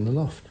and hid in the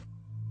loft.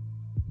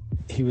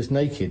 He was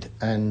naked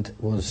and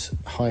was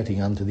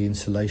hiding under the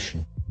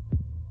insulation.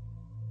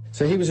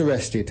 So he was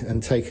arrested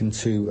and taken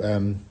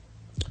to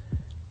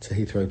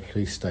Heathrow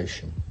Police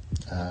Station,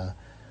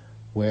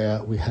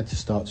 where we had to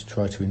start to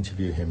try to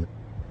interview him.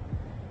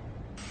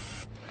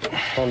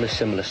 All this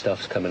similar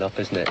stuff's coming up,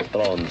 isn't it?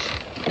 Blondes,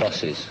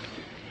 buses,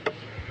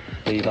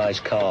 Levi's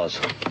cars.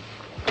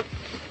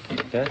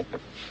 Yeah?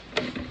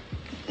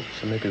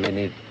 So maybe we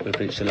need a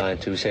bit to line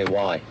to say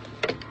why.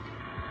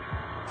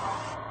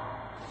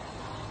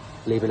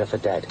 Leaving her for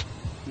dead.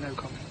 No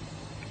comment.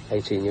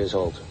 18 years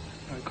old.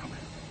 No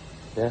comment.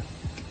 Yeah?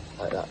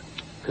 Like that.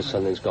 Because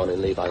something's gone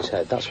in Levi's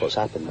head. That's what's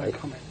happened, mate. No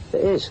comment.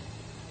 It is.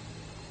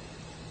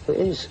 It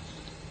is.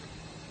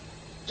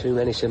 Too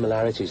many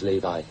similarities,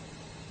 Levi.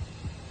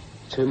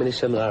 Too many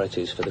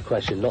similarities for the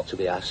question not to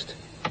be asked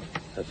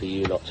and for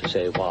you not to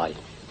say why.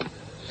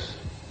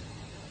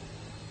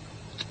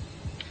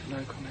 No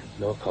comment.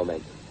 No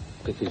comment.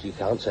 Because you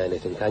can't say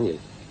anything, can you?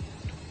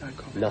 No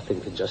comment.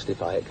 Nothing can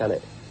justify it, can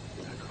it?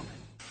 No comment.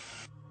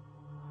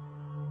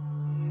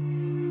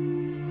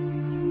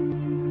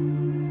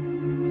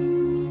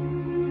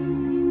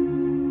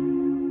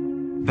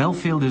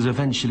 Bellfield is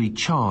eventually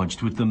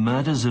charged with the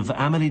murders of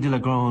Amélie de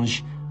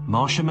Lagrange,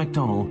 Marsha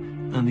MacDonald,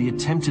 and the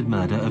attempted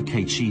murder of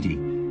Kate Sheedy.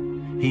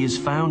 He is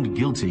found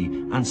guilty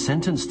and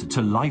sentenced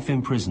to life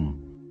in prison.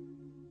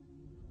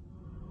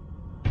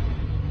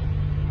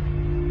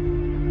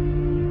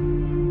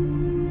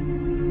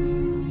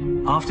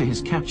 After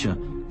his capture,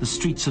 the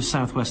streets of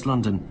southwest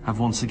London have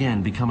once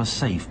again become a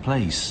safe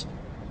place.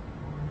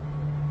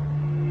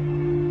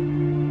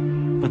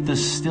 But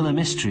there's still a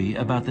mystery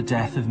about the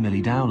death of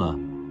Millie Dowler.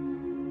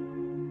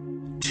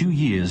 2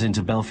 years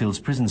into Bellfield's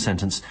prison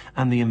sentence,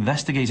 and the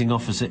investigating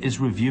officer is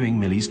reviewing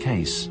Millie's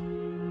case.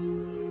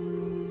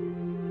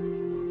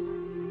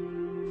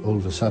 All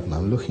of a sudden,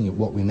 I'm looking at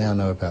what we now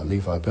know about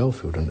Levi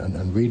Bellfield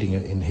and reading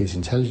it in his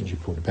intelligence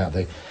report about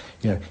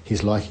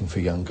his liking for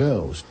young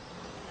girls.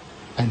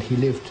 And he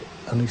lived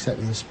on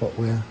exactly the spot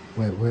where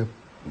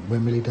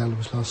Millie Dowler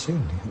was last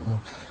seen. Well,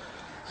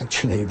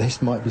 actually, there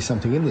might be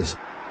something in this.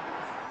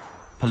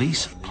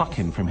 Police pluck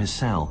him from his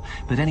cell,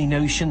 but any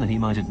notion that he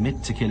might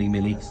admit to killing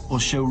Millie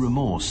or show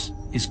remorse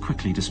is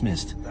quickly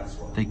dismissed.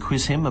 They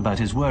quiz him about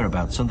his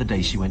whereabouts on the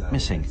day she went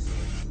missing.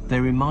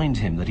 They remind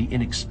him that he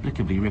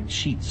inexplicably ripped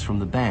sheets from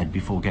the bed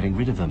before getting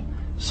rid of them,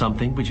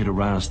 something which had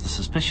aroused the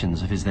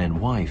suspicions of his then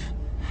wife.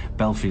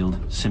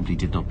 Bellfield simply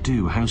did not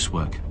do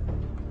housework.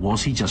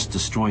 Was he just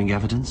destroying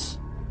evidence?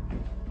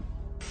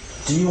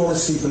 Do you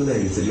honestly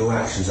believe that your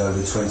actions over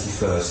the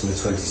 21st and the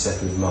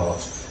 22nd of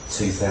March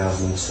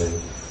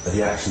 2002 are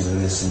the actions of an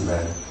innocent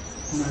man?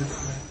 No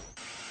comment.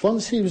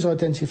 Once he was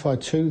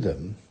identified to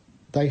them,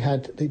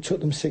 it took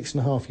them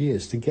 6.5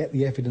 years to get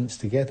the evidence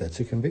together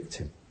to convict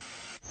him.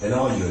 Then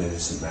are you an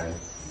innocent man?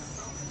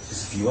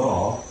 Because if you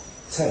are,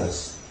 tell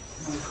us.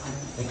 No comment.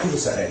 And give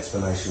us that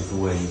explanation for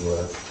where you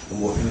were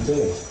and what you were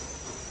doing.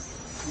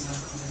 No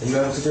comment. Are you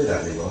able to do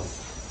that, Levi?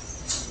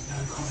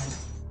 No comment.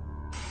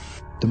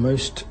 The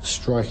most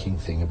striking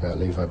thing about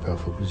Levi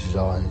Bellfield was his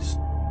eyes.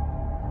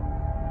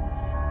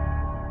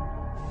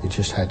 He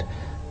just had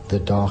the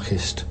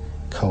darkest,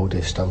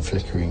 coldest,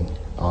 unflickering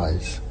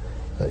eyes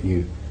that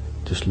you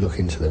just look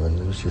into them and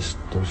there was just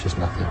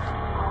nothing.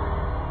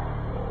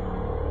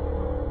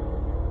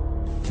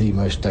 The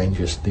most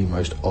dangerous, the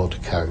most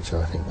odd character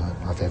I think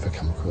I've ever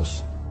come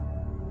across.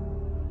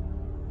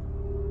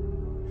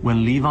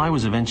 When Levi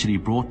was eventually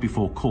brought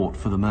before court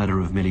for the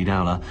murder of Millie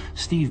Dowler,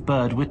 Steve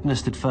Bird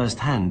witnessed at first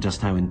hand just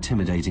how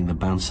intimidating the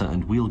bouncer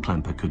and wheel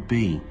clamper could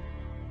be.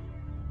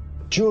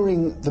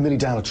 During the Millie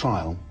Dowler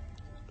trial,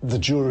 the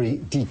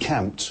jury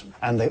decamped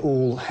and they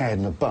all head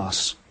in a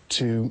bus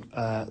to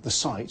the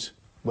site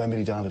where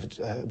Millie Dowler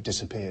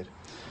disappeared.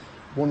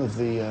 One of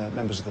the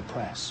members of the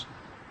press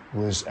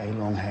was a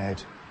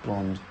long-haired,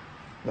 blonde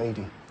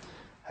lady.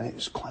 And it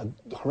was quite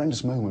a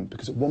horrendous moment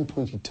because at one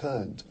point he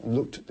turned and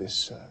looked at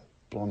this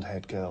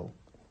blonde-haired girl,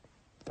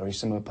 very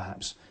similar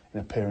perhaps in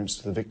appearance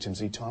to the victims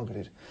he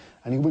targeted,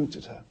 and he winked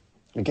at her.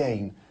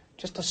 Again,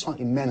 just a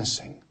slightly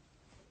menacing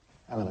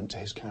element to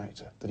his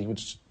character, that he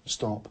would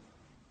stop,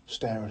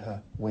 stare at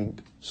her,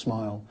 wink,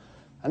 smile.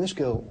 And this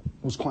girl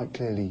was quite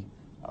clearly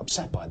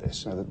upset by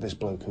this, that this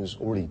bloke who was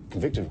already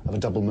convicted of a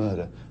double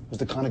murder was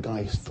the kind of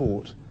guy who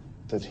thought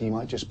that he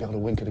might just be able to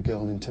wink at a girl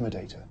and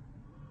intimidate her.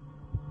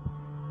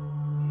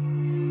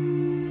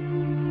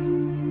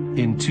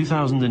 In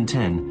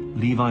 2010,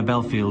 Levi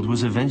Bellfield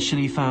was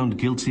eventually found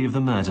guilty of the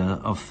murder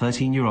of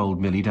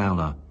 13-year-old Millie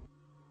Dowler.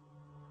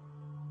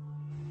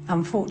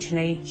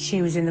 Unfortunately,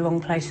 she was in the wrong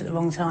place at the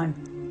wrong time.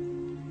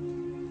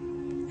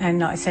 And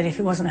like I said, if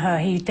it wasn't her,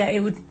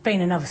 it would have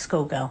been another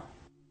schoolgirl.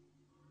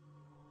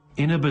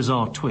 In a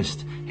bizarre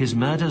twist, his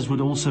murders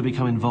would also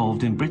become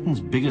involved in Britain's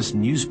biggest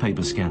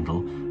newspaper scandal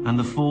and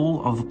the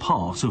fall of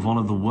part of one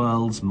of the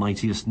world's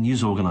mightiest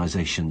news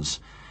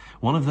organisations.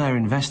 One of their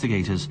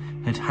investigators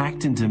had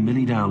hacked into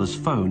Millie Dowler's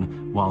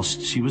phone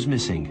whilst she was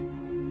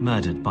missing,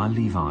 murdered by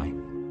Levi.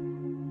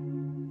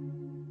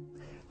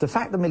 The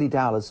fact that Millie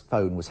Dowler's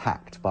phone was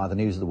hacked by the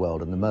News of the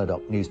World and the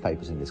Murdoch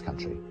newspapers in this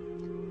country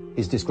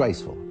is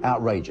disgraceful,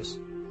 outrageous.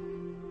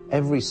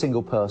 Every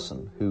single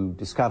person who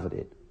discovered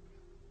it,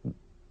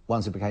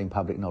 once it became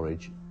public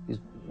knowledge, is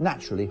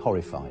naturally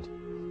horrified.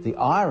 The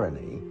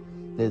irony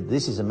that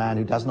this is a man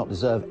who does not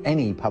deserve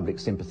any public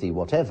sympathy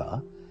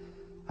whatever,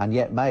 and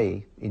yet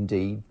may,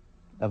 indeed,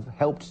 have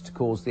helped to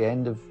cause the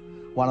end of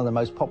one of the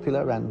most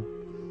popular and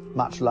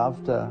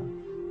much-loved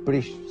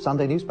British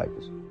Sunday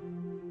newspapers.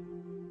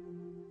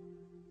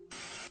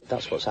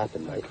 That's what's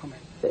happened, mate.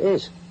 It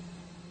is.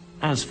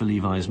 As for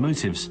Levi's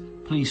motives,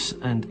 police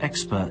and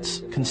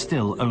experts can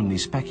still only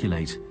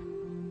speculate.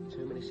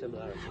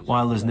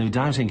 While there's no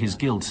doubting his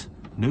guilt,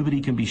 nobody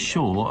can be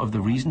sure of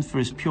the reason for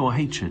his pure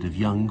hatred of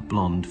young,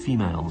 blonde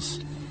females.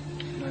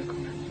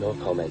 No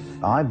comment.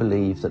 I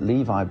believe that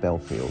Levi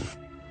Bellfield,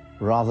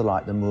 rather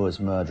like the Moors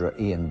murderer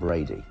Ian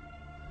Brady,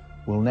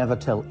 will never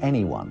tell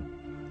anyone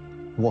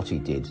what he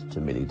did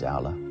to Millie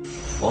Dowler.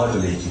 I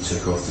believe you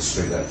took her off the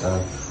street that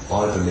day.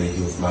 I believe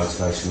your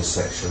motivation was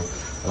sexual,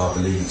 and I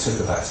believe you took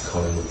her back to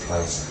Collingwood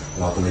Place,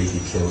 and I believe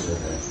you killed her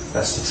there.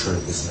 That's the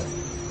truth, isn't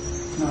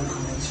it? No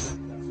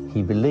comment.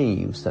 He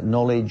believes that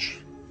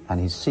knowledge and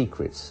his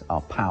secrets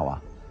are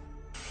power.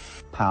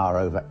 Power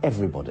over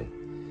everybody,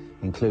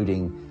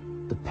 including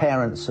the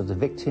parents of the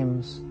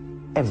victims,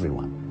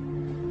 everyone.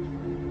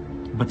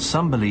 But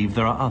some believe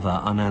there are other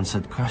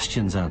unanswered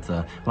questions out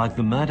there, like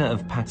the murder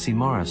of Patsy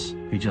Morris,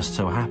 who just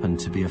so happened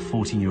to be a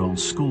 14-year-old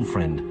school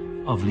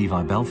friend of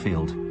Levi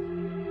Bellfield.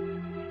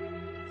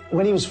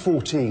 When he was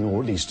 14,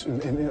 or at least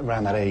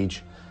around that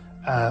age,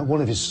 one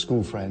of his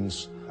school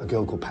friends, a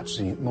girl called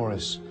Patsy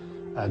Morris,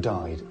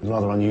 died in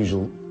rather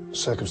unusual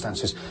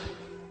circumstances.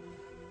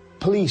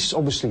 Police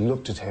obviously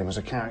looked at him as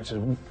a character.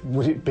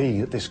 Would it be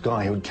that this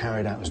guy who had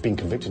carried out, has been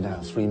convicted now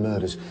of 3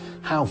 murders,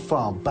 how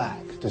far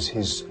back does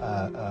his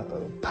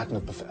pattern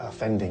of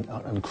offending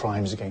and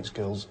crimes against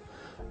girls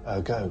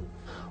go?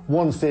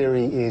 One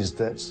theory is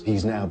that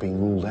he's now being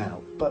ruled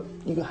out, but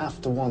you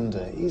have to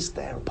wonder, is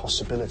there a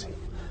possibility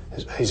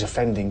his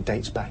offending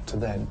dates back to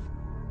then?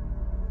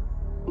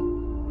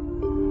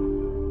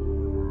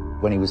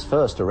 When he was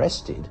first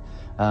arrested,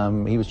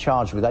 he was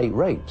charged with 8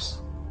 rapes,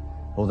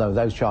 although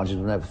those charges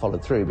were never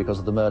followed through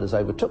because the murders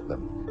overtook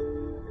them.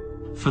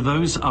 For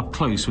those up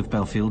close with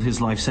Bellfield,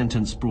 his life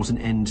sentence brought an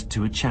end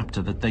to a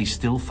chapter that they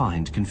still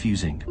find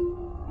confusing.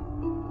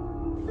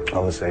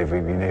 Obviously, if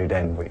we knew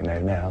then what you know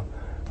now,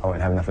 I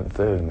wouldn't have nothing to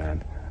do with the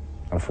man.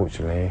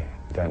 Unfortunately,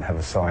 you don't have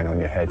a sign on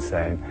your head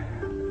saying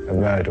a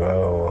murderer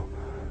or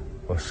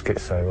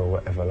schizo or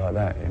whatever like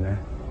that, you know.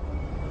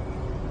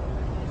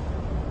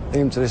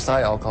 Even to this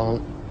day, I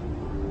can't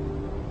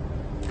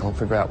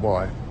figure out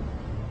why.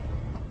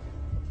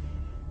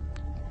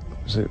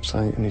 Was it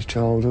something in his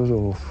childhood,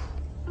 or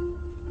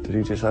did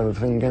he just have a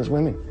thing against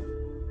women?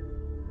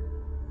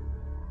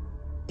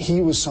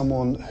 He was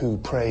someone who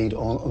preyed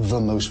on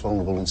the most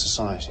vulnerable in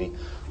society.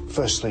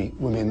 Firstly,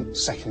 women,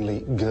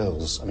 secondly,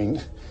 girls. I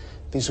mean,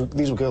 these were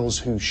girls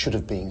who should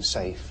have been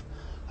safe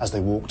as they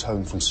walked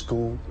home from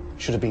school,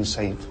 should have been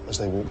safe as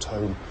they walked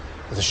home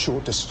with a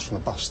short distance from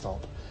a bus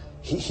stop.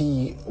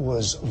 He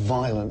was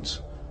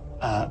violent,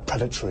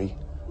 predatory,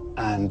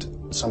 and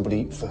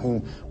somebody for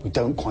whom we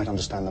don't quite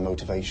understand the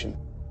motivation.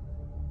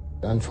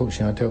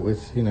 Unfortunately, I dealt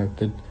with, you know,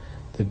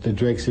 the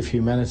dregs of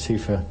humanity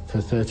for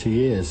 30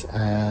 years.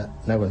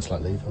 No one's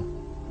like Levi.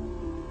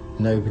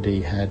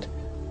 Nobody had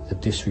the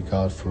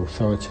disregard for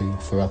authority,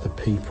 for other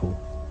people,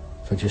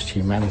 for just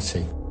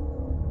humanity.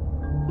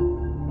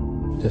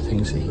 The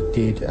things that he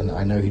did, and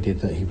I know he did,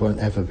 that he won't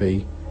ever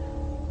be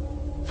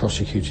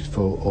prosecuted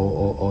for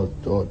or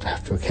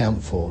have to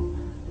account for,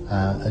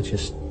 are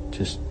just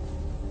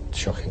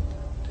shocking.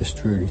 Just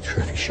truly,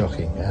 truly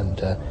shocking. And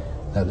no,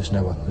 there's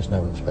no one as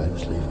bad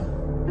as Levi.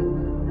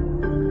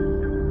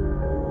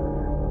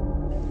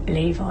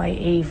 Levi,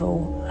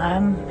 evil,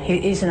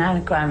 is an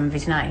anagram of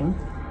his name.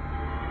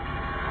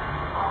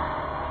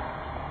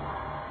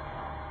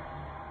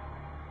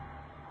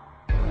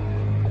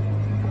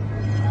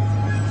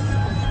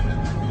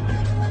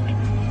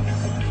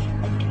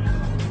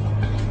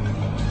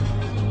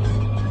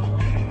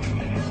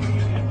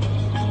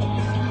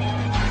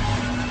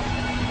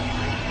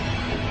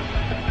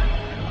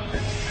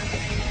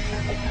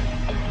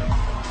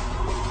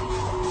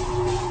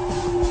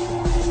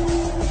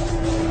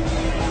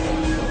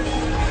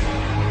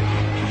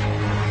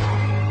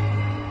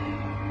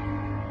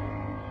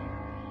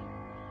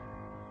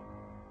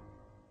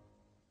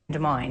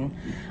 Mine,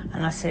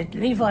 and I said,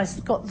 Levi's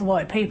got the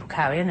white people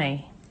carry, hasn't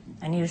he?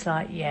 And he was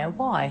like, yeah,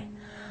 why?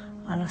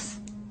 And I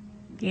said,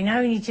 you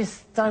know, you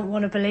just don't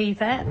want to believe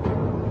that.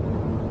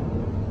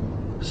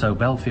 So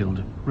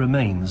Bellfield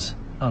remains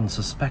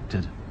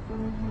unsuspected.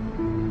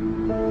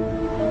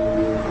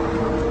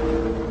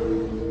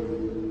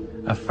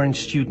 A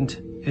French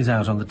student is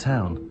out on the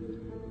town.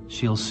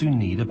 She'll soon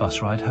need a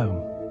bus ride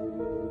home.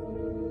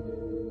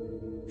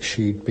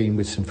 She'd been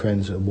with some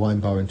friends at a wine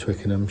bar in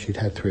Twickenham. She'd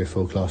had 3 or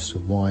 4 glasses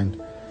of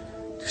wine,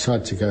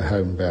 decided to go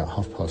home about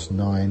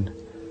 9:30,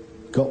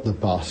 got the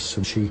bus,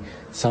 and she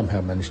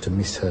somehow managed to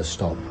miss her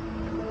stop.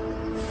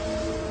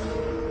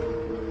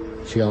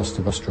 She asked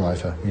the bus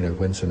driver, you know,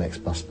 when's the next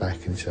bus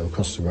back, and he said,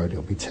 across the road,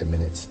 it'll be 10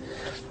 minutes.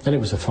 And it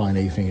was a fine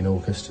evening in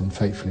August, and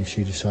fatefully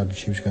she decided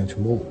she was going to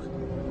walk.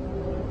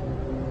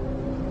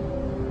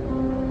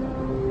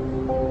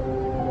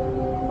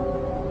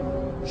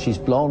 She's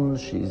blonde,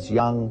 she's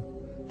young,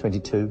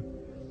 22,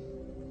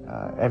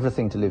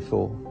 everything to live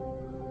for.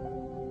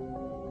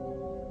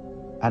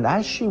 And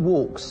as she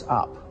walks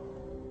up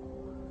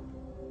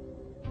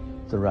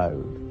the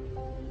road,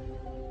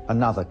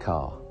 another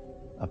car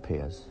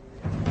appears.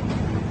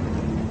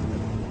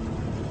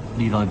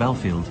 Levi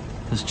Bellfield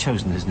has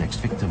chosen his next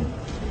victim.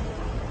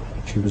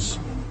 She was,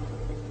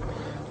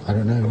 I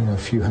don't know, a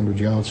few hundred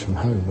yards from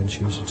home when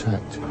she was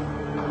attacked.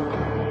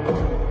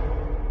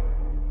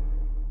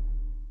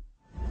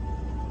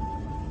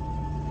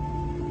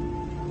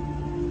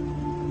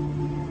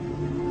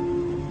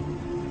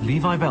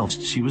 Levi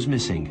Bellfield, she was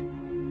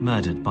missing,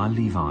 murdered by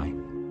Levi.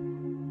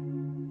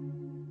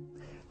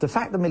 The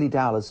fact that Millie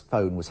Dowler's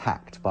phone was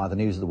hacked by the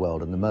News of the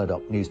World and the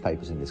Murdoch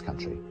newspapers in this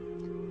country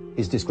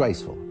is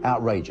disgraceful,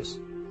 outrageous.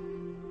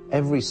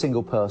 Every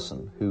single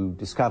person who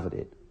discovered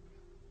it,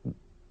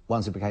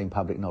 once it became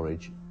public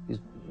knowledge, is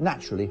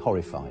naturally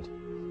horrified.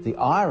 The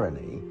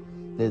irony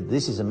that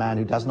this is a man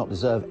who does not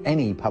deserve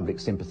any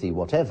public sympathy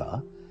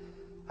whatever,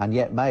 and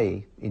yet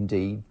may,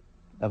 indeed,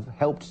 have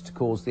helped to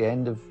cause the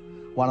end of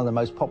one of the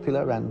most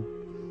popular and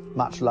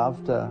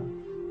much-loved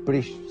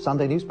British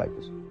Sunday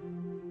newspapers.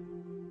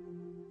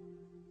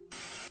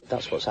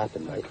 That's what's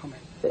happened, mate.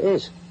 It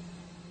is.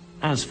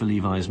 As for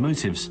Levi's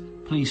motives,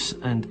 police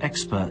and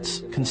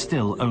experts can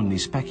still only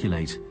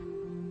speculate.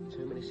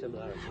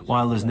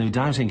 While there's no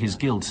doubting his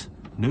guilt,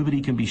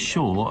 nobody can be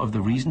sure of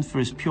the reason for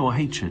his pure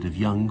hatred of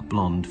young,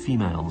 blonde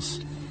females.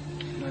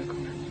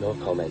 No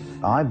comment.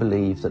 I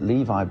believe that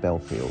Levi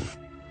Bellfield,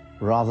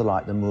 rather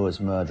like the Moors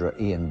murderer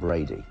Ian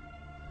Brady,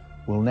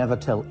 will never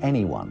tell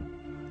anyone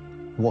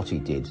what he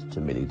did to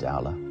Millie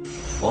Dowler.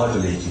 I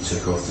believe you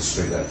took her off the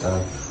street that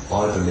day.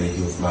 I believe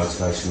your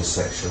motivation was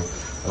sexual,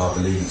 and I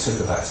believe you took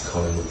her back to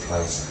Collingwood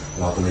Place,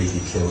 and I believe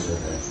you killed her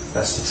there.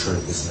 That's the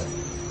truth, isn't it?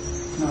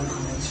 No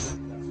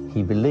comment.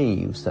 He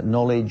believes that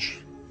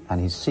knowledge and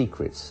his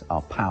secrets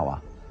are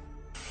power.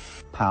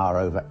 Power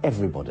over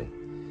everybody,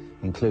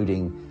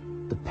 including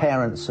the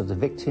parents of the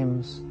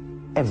victims,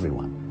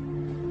 everyone.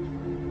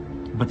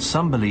 But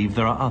some believe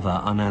there are other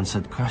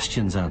unanswered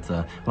questions out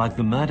there, like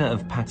the murder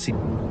of Patsy.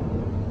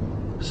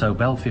 So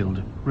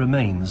Bellfield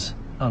remains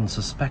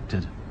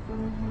unsuspected.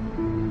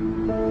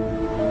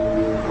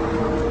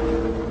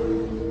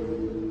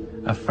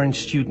 A French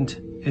student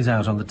is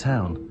out on the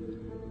town.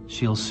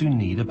 She'll soon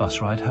need a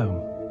bus ride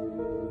home.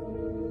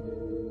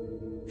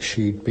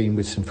 She'd been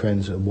with some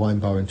friends at a wine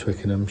bar in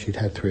Twickenham. She'd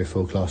had 3 or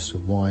 4 glasses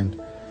of wine,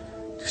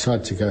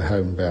 decided to go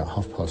home about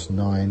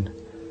 9:30,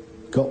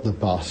 got the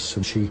bus,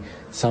 and she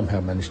somehow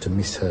managed to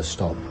miss her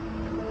stop.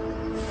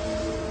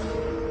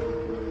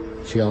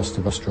 She asked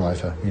the bus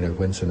driver, you know,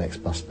 when's the next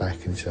bus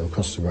back, and he said,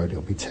 across the road,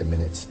 it'll be 10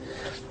 minutes.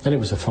 And it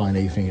was a fine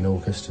evening in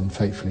August, and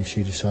fatefully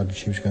she decided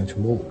she was going to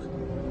walk.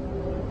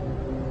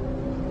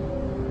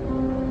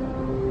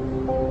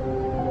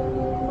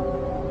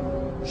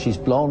 She's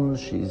blonde,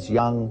 she's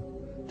young,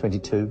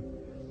 22,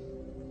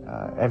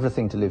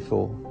 everything to live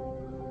for.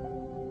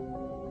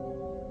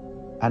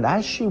 And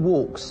as she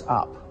walks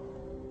up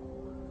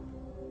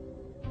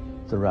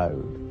the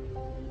road,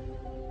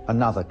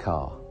 another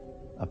car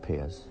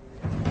appears.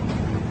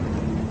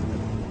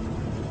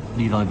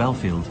 Levi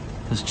Bellfield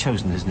has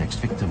chosen his next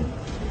victim.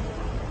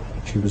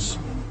 She was,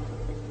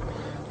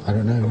 I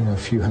don't know, a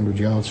few hundred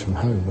yards from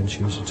home when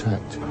she was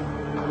attacked.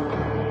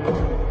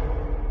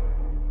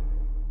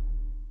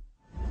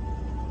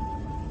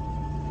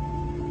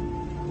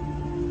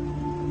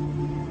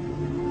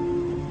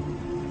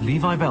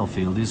 Levi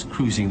Bellfield is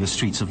cruising the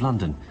streets of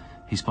London.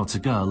 He spots a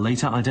girl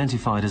later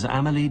identified as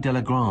Amélie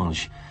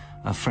Delagrange,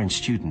 a French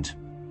student.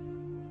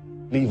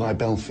 Levi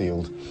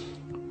Bellfield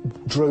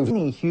drove...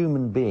 Any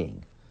human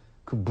being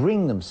could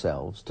bring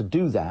themselves to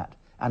do that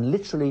and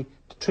literally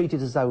to treat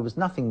it as though it was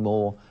nothing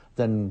more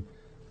than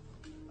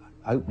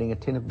opening a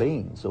tin of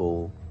beans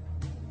or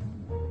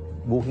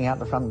walking out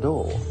the front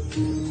door.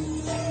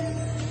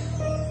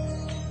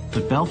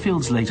 But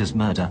Bellfield's latest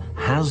murder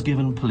has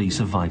given police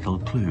a vital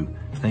clue.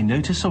 They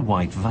notice a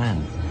white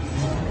van.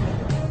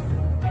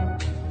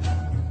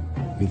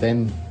 We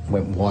then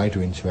went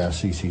wider into our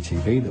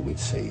CCTV that we'd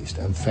seized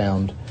and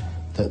found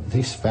that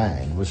this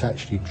van was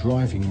actually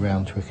driving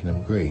round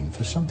Twickenham Green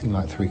for something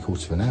like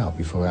 3/4 of an hour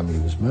before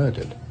Amélie was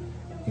murdered.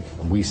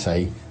 And we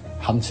say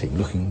hunting,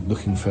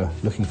 looking for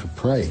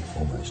prey,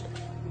 almost.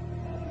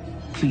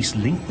 Police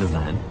linked the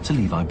van to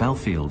Levi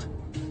Bellfield.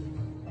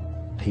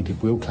 He did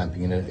wheel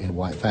clamping in a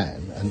white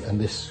van, and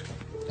this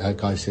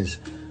guy says,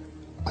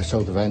 I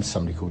sold the van to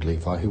somebody called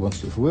Levi who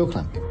wanted it for wheel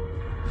clamping.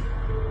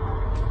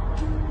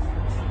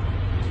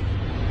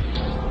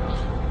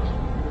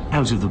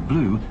 Out of the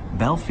blue,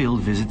 Bellfield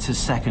visits his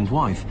second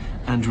wife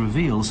and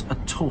reveals a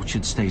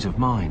tortured state of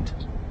mind.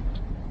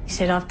 He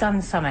said, I've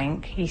done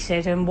something. He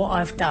said, and what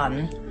I've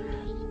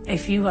done,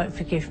 if you won't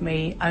forgive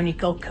me, only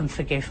God can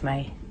forgive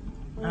me.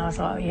 And I was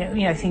like, yeah,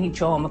 you know, thinking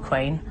drama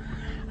queen.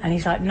 And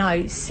he's like,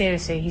 no,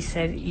 seriously. He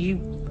said, you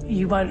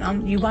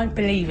won't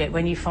believe it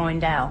when you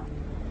find out.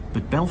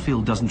 But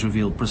Bellfield doesn't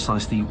reveal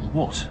precisely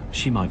what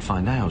she might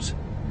find out.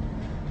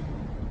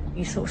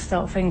 You sort of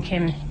start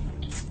thinking,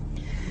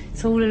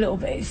 it's all a little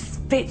bit,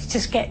 bits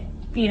just get,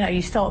 you know,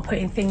 you start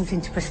putting things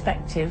into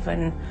perspective.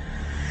 And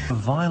a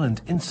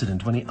violent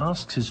incident when he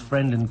asks his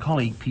friend and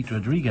colleague Pete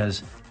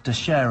Rodriguez to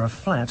share a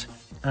flat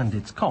and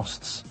its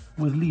costs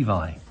with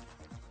Levi.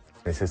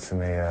 He said to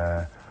me,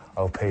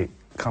 oh Pete,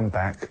 come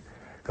back,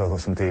 because I've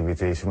got some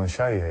DVDs I want to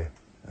show you.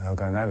 And I'm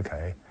going,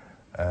 okay,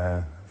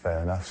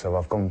 fair enough. So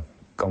I've gone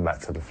back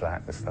to the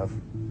flat and stuff.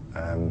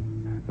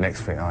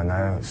 Next thing I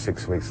know,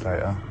 6 weeks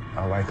later,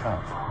 I wake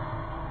up.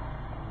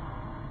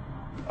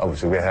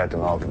 Obviously, we had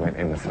an argument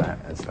in the flat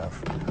and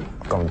stuff.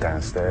 I've gone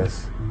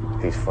downstairs,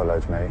 he's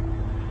followed me,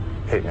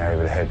 hit me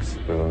over the head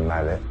with a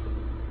mallet,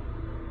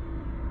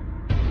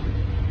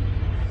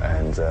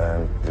 and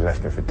he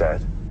left me for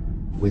dead.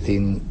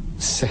 Within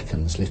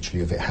seconds,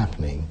 literally, of it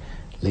happening,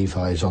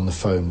 Levi is on the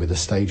phone with a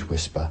stage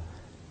whisper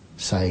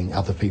saying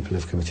other people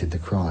have committed the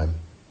crime.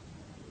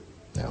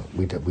 Now,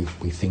 we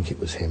think it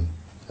was him.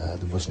 There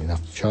wasn't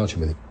enough to charge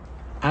him with it.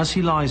 As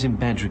he lies in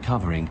bed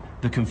recovering,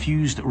 the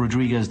confused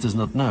Rodriguez does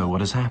not know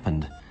what has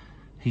happened.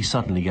 He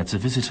suddenly gets a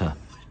visitor,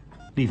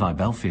 Levi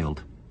Bellfield.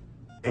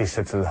 He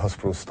said to the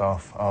hospital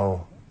staff,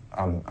 oh,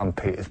 I'm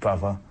Peter's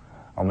brother,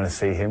 I'm going to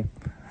see him.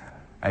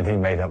 And he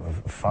made up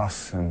a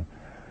fuss and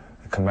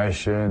a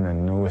commotion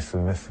and all this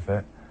and this of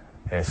it.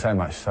 Yeah, so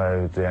much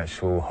so, the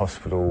actual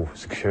hospital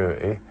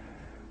security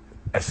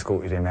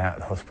escorted him out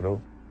of the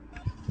hospital.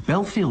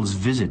 Bellfield's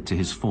visit to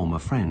his former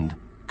friend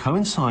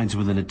coincides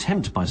with an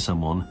attempt by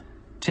someone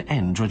to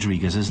end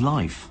Rodriguez's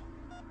life.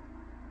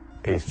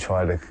 He's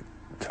trying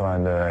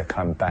to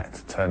come back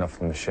to turn off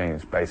the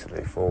machines,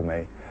 basically, for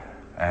me.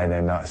 And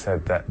then, like I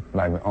said, that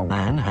moment on...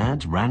 Man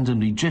had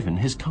randomly driven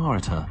his car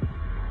at her.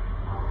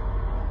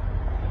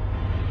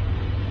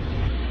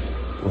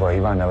 Well,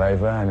 he ran her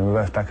over and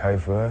reversed back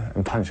over her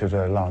and punctured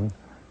her lung.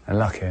 And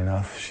lucky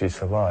enough, she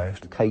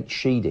survived. Kate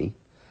Sheedy,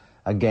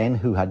 again,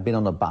 who had been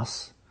on a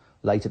bus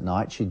late at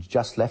night. She'd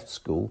just left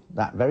school,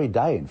 that very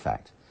day, in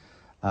fact.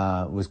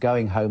 Was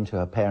going home to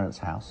her parents'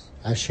 house.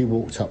 As she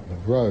walked up the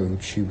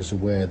road, she was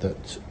aware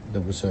that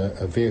there was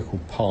a vehicle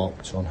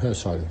parked on her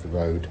side of the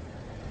road.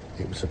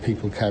 It was a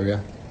people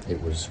carrier,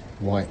 it was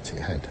white, it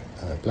had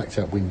blacked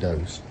out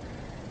windows,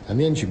 and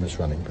the engine was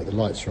running, but the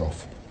lights were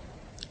off.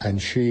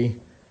 And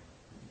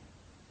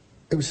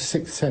it was a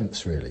sixth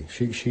sense, really.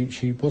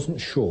 She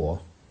wasn't sure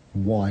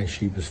why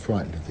she was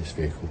frightened of this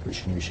vehicle, but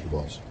she knew she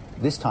was.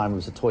 This time it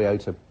was a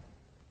Toyota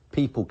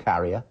people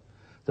carrier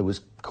that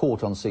was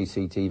caught on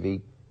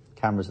CCTV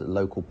cameras at the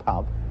local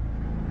pub.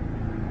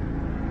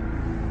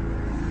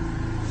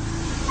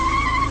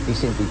 He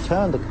simply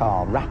turned the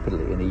car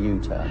rapidly in a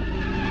U-turn,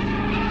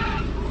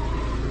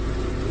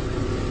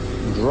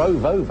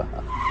 drove over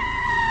her,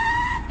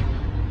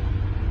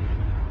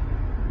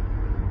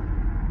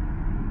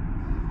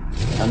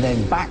 and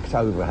then backed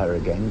over her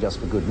again just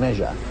for good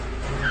measure.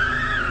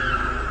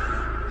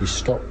 He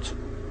stopped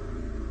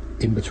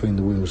in between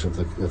the wheels of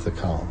the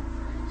car.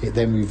 It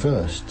then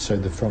reversed, so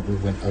the front wheel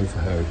went over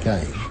her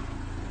again.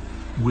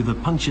 With a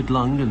punctured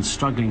lung and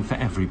struggling for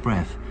every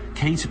breath,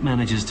 Kate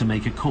manages to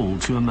make a call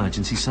to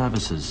emergency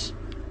services.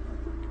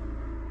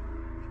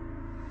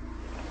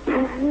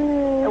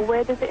 And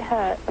where does it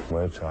hurt?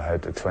 Which I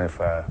had the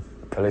 24-hour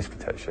police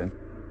protection.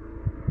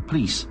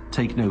 Police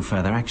take no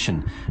further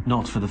action.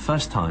 Not for the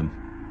first time.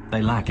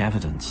 They lack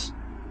evidence.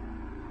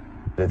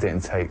 They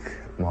didn't take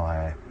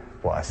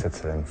what I said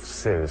to them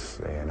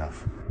seriously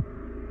enough.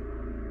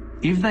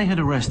 If they had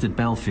arrested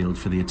Bellfield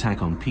for the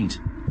attack on Pete,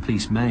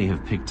 police may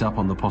have picked up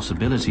on the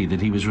possibility that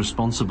he was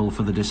responsible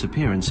for the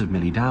disappearance of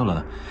Millie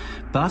Dowler.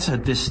 But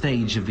at this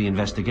stage of the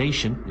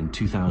investigation, in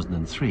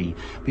 2003,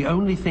 the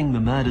only thing the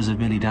murders of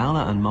Millie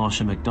Dowler and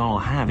Marcia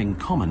McDonnell have in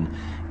common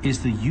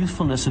is the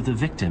youthfulness of the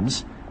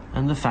victims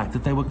and the fact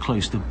that they were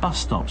close to bus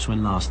stops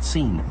when last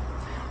seen.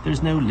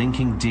 There's no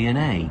linking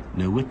DNA,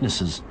 no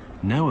witnesses,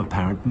 no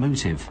apparent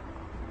motive.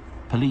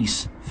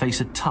 Police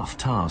face a tough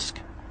task.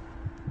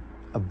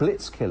 A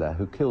blitz killer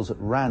who kills at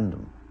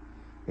random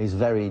is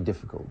very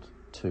difficult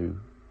to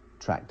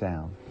track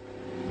down.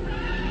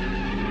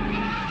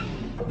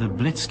 The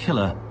blitz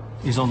killer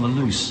is on the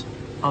loose,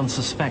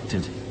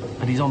 unsuspected,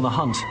 and he's on the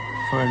hunt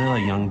for another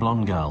young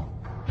blonde girl.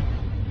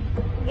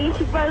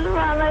 She ran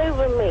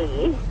over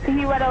me.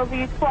 He ran over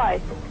you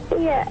twice?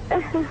 Yeah.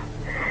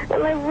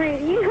 And I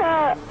really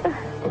hurt.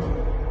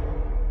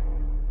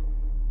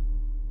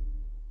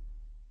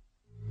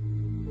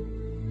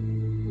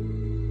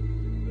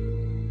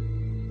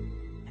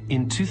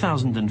 In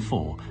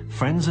 2004,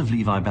 friends of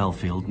Levi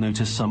Bellfield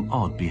noticed some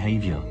odd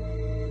behavior.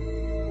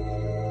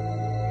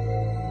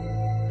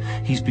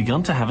 He's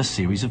begun to have a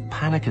series of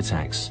panic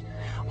attacks.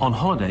 On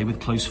holiday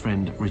with close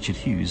friend Richard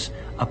Hughes,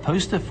 a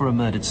poster for a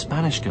murdered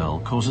Spanish girl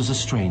causes a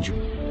strange...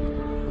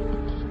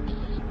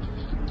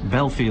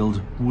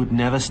 Bellfield would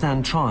never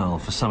stand trial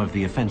for some of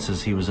the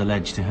offences he was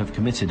alleged to have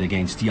committed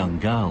against young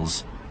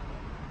girls.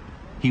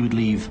 He would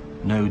leave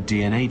no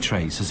DNA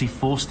trace as he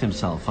forced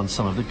himself on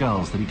some of the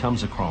girls that he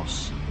comes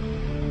across.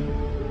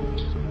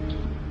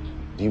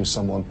 He was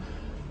someone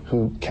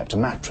who kept a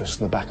mattress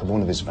in the back of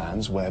one of his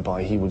vans,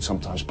 whereby he would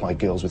sometimes ply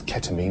girls with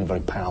ketamine, a very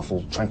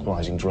powerful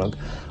tranquilizing drug,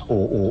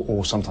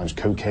 or sometimes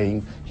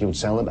cocaine. He would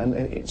sell them,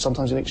 and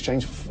sometimes in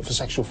exchange for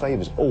sexual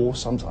favors, or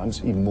sometimes,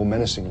 even more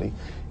menacingly,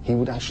 he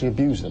would actually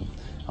abuse them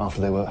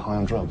after they were high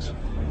on drugs.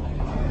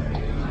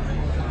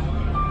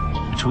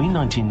 Between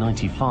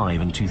 1995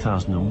 and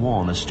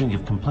 2001, a string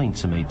of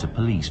complaints are made to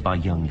police by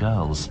young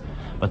girls,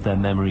 but their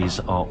memories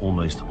are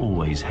almost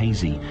always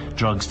hazy.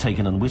 Drugs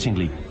taken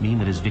unwittingly mean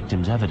that his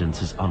victim's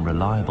evidence is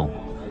unreliable.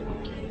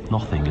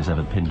 Nothing is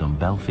ever pinned on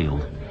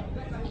Bellfield.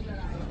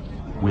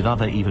 With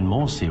other even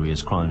more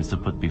serious crimes to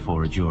put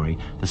before a jury,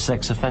 the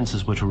sex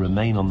offences were to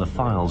remain on the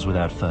files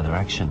without further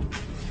action.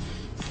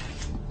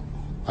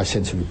 I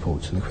sent a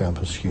report to the Crown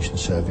Prosecution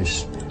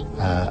Service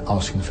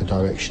asking for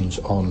directions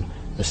on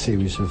a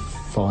series of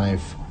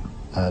 5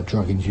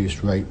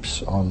 drug-induced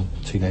rapes on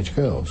teenage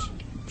girls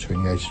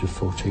between the ages of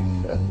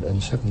 14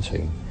 and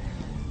 17.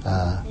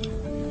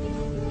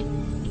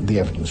 The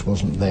evidence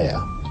wasn't there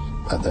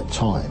at that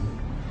time.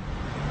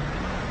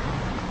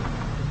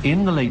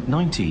 In the late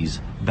 90s,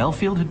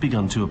 Bellfield had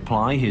begun to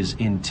apply his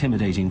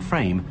intimidating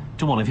frame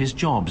to one of his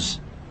jobs,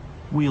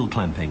 wheel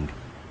clamping.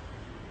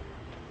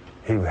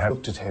 He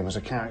looked at him as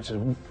a character.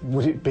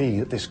 Would it be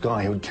that this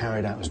guy who had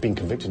carried out, has been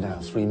convicted now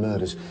of 3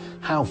 murders,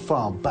 how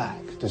far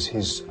back does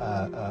his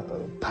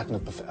pattern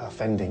of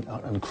offending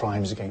and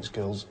crimes against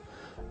girls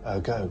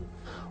go?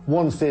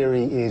 One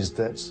theory is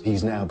that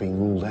he's now being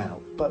ruled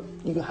out, but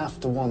you have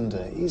to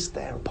wonder, is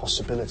there a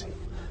possibility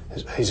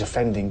his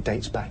offending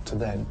dates back to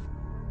then?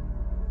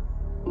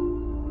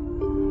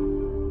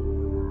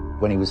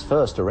 When he was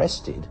first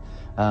arrested,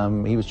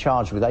 he was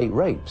charged with 8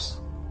 rapes,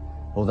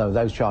 although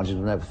those charges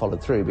were never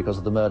followed through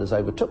because the murders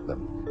overtook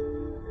them.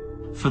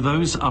 For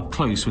those up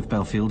close with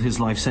Bellfield,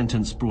 his life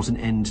sentence brought an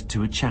end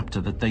to a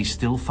chapter that they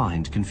still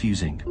find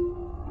confusing.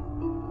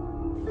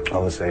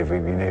 Obviously, if we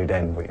knew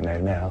then what you know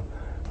now,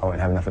 I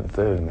wouldn't have nothing to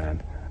do with the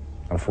man.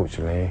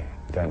 Unfortunately,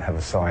 you don't have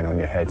a sign on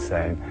your head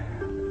saying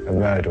a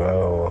murderer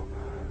or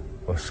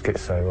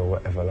schizo or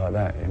whatever like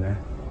that, you know.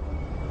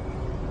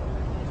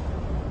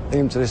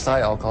 Even to this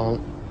day, I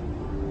can't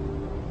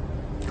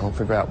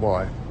figure out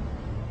why.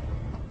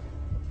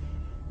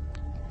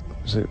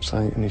 Was it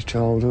something in his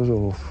childhood,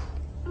 or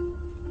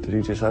did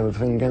he just have a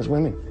thing against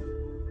women?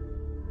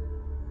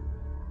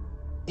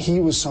 He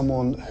was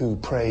someone who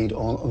preyed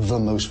on the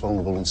most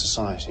vulnerable in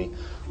society.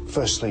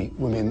 Firstly,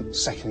 women.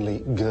 Secondly,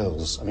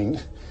 girls. I mean,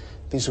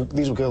 these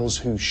were girls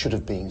who should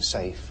have been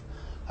safe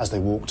as they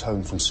walked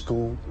home from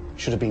school,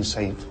 should have been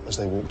safe as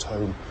they walked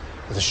home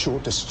with a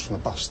short distance from a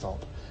bus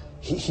stop.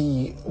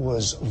 He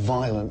was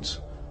violent,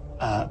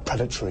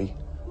 predatory,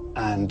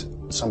 and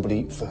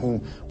somebody for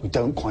whom we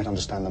don't quite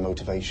understand the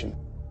motivation.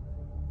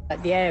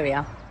 At the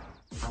area.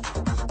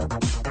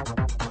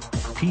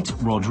 Pete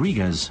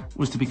Rodriguez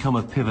was to become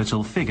a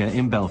pivotal figure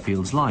in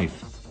Bellfield's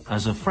life,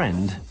 as a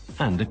friend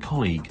and a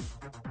colleague.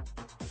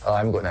 I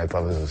haven't got no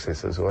brothers or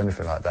sisters or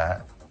anything like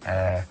that.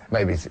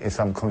 Maybe it's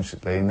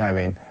unconsciously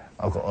knowing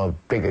I've got a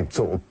bigger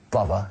sort of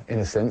brother, in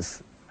a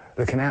sense,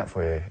 looking out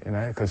for you, you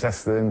know, because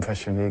that's the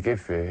impression he'll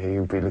give you.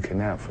 He'll be looking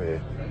out for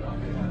you.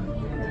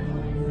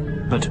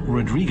 But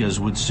Rodriguez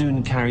would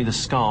soon carry the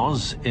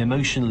scars,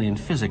 emotionally and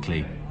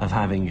physically, of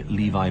having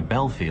Levi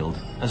Bellfield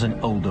as an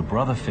older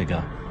brother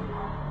figure.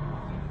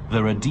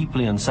 There are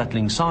deeply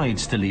unsettling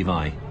sides to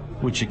Levi,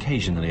 which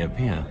occasionally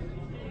appear.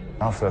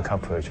 After a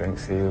couple of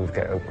drinks, he'll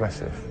get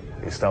aggressive.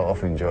 You start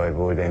off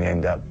enjoyable, then you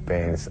end up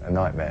being a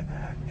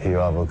nightmare. He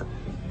either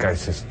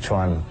goes to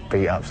try and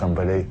beat up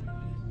somebody.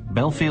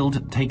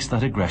 Bellfield takes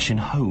that aggression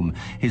home.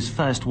 His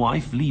first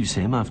wife leaves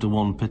him after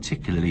one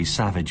particularly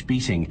savage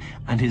beating,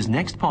 and his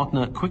next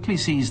partner quickly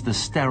sees the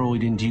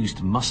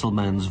steroid-induced muscle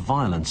man's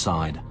violent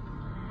side.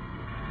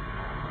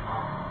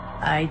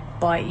 I'd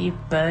bite you,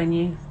 burn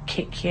you,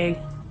 kick you,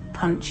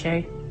 punch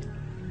you.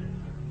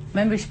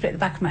 Remember he split the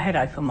back of my head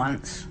open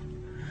once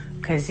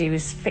because he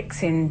was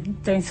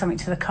doing something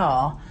to the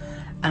car,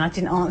 and I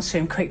didn't answer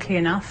him quickly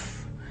enough.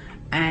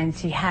 And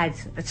he had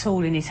a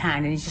tool in his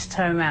hand, and he just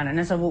turned around, and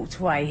as I walked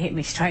away, he hit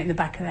me straight in the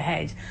back of the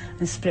head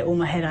and split all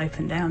my head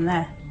open down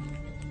there.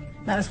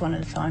 That was one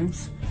of the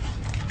times.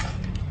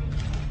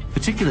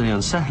 Particularly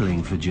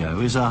unsettling for Jo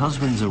is her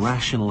husband's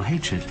irrational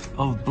hatred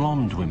of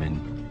blonde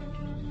women.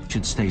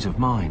 Richard's state of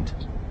mind.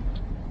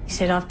 He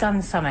said, I've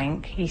done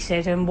something, he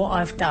said, and what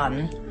I've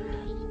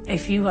done,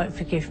 if you won't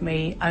forgive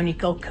me, only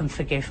God can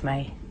forgive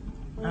me.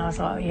 And I was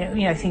like, yeah,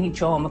 you know, thinking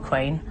drama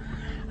queen.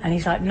 And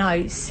he's like,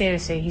 no,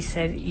 seriously, he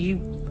said, you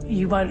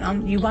you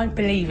won't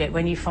believe it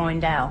when you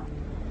find out.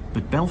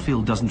 But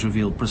Bellfield doesn't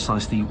reveal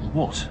precisely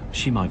what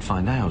she might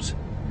find out.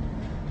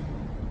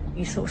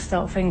 You sort of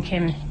start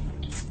thinking,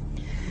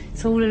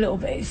 it's all a little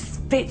bit,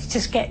 bits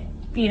just get,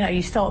 you know,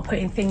 you start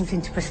putting things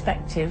into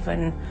perspective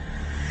and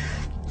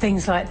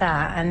things like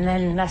that, and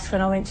then that's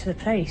when I went to the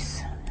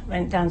police.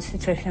 Went down to the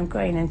Twickenham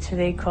Green and to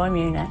the crime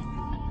unit.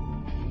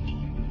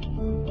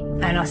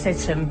 And I said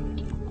to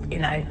them, you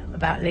know,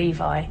 about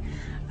Levi,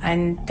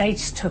 and they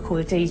just took all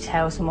the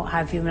details and what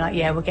have you, and like,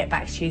 yeah, we'll get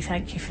back to you,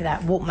 thank you for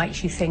that. What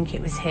makes you think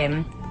it was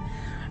him?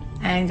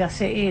 And I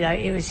said, you know,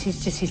 it was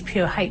just his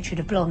pure hatred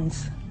of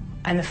blondes,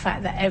 and the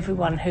fact that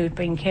everyone who'd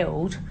been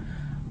killed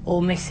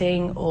or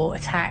missing or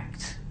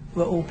attacked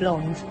were all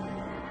blonde.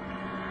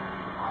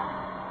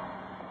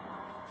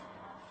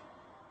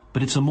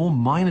 But it's a more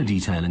minor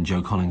detail in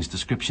Joe Collins'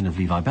 description of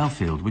Levi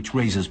Bellfield which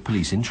raises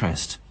police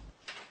interest.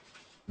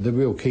 The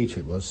real key to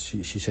it was,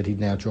 she said he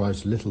now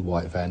drives a little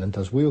white van and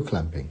does wheel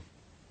clamping.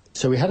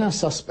 So we had our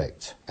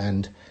suspect,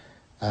 and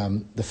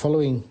the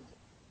following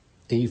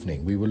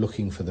evening we were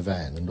looking for the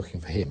van and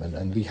looking for him,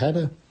 and we had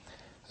a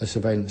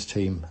surveillance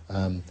team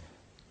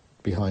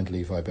behind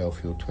Levi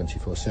Bellfield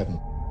 24/7.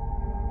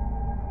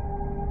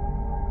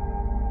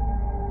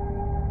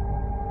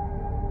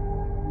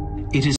 It is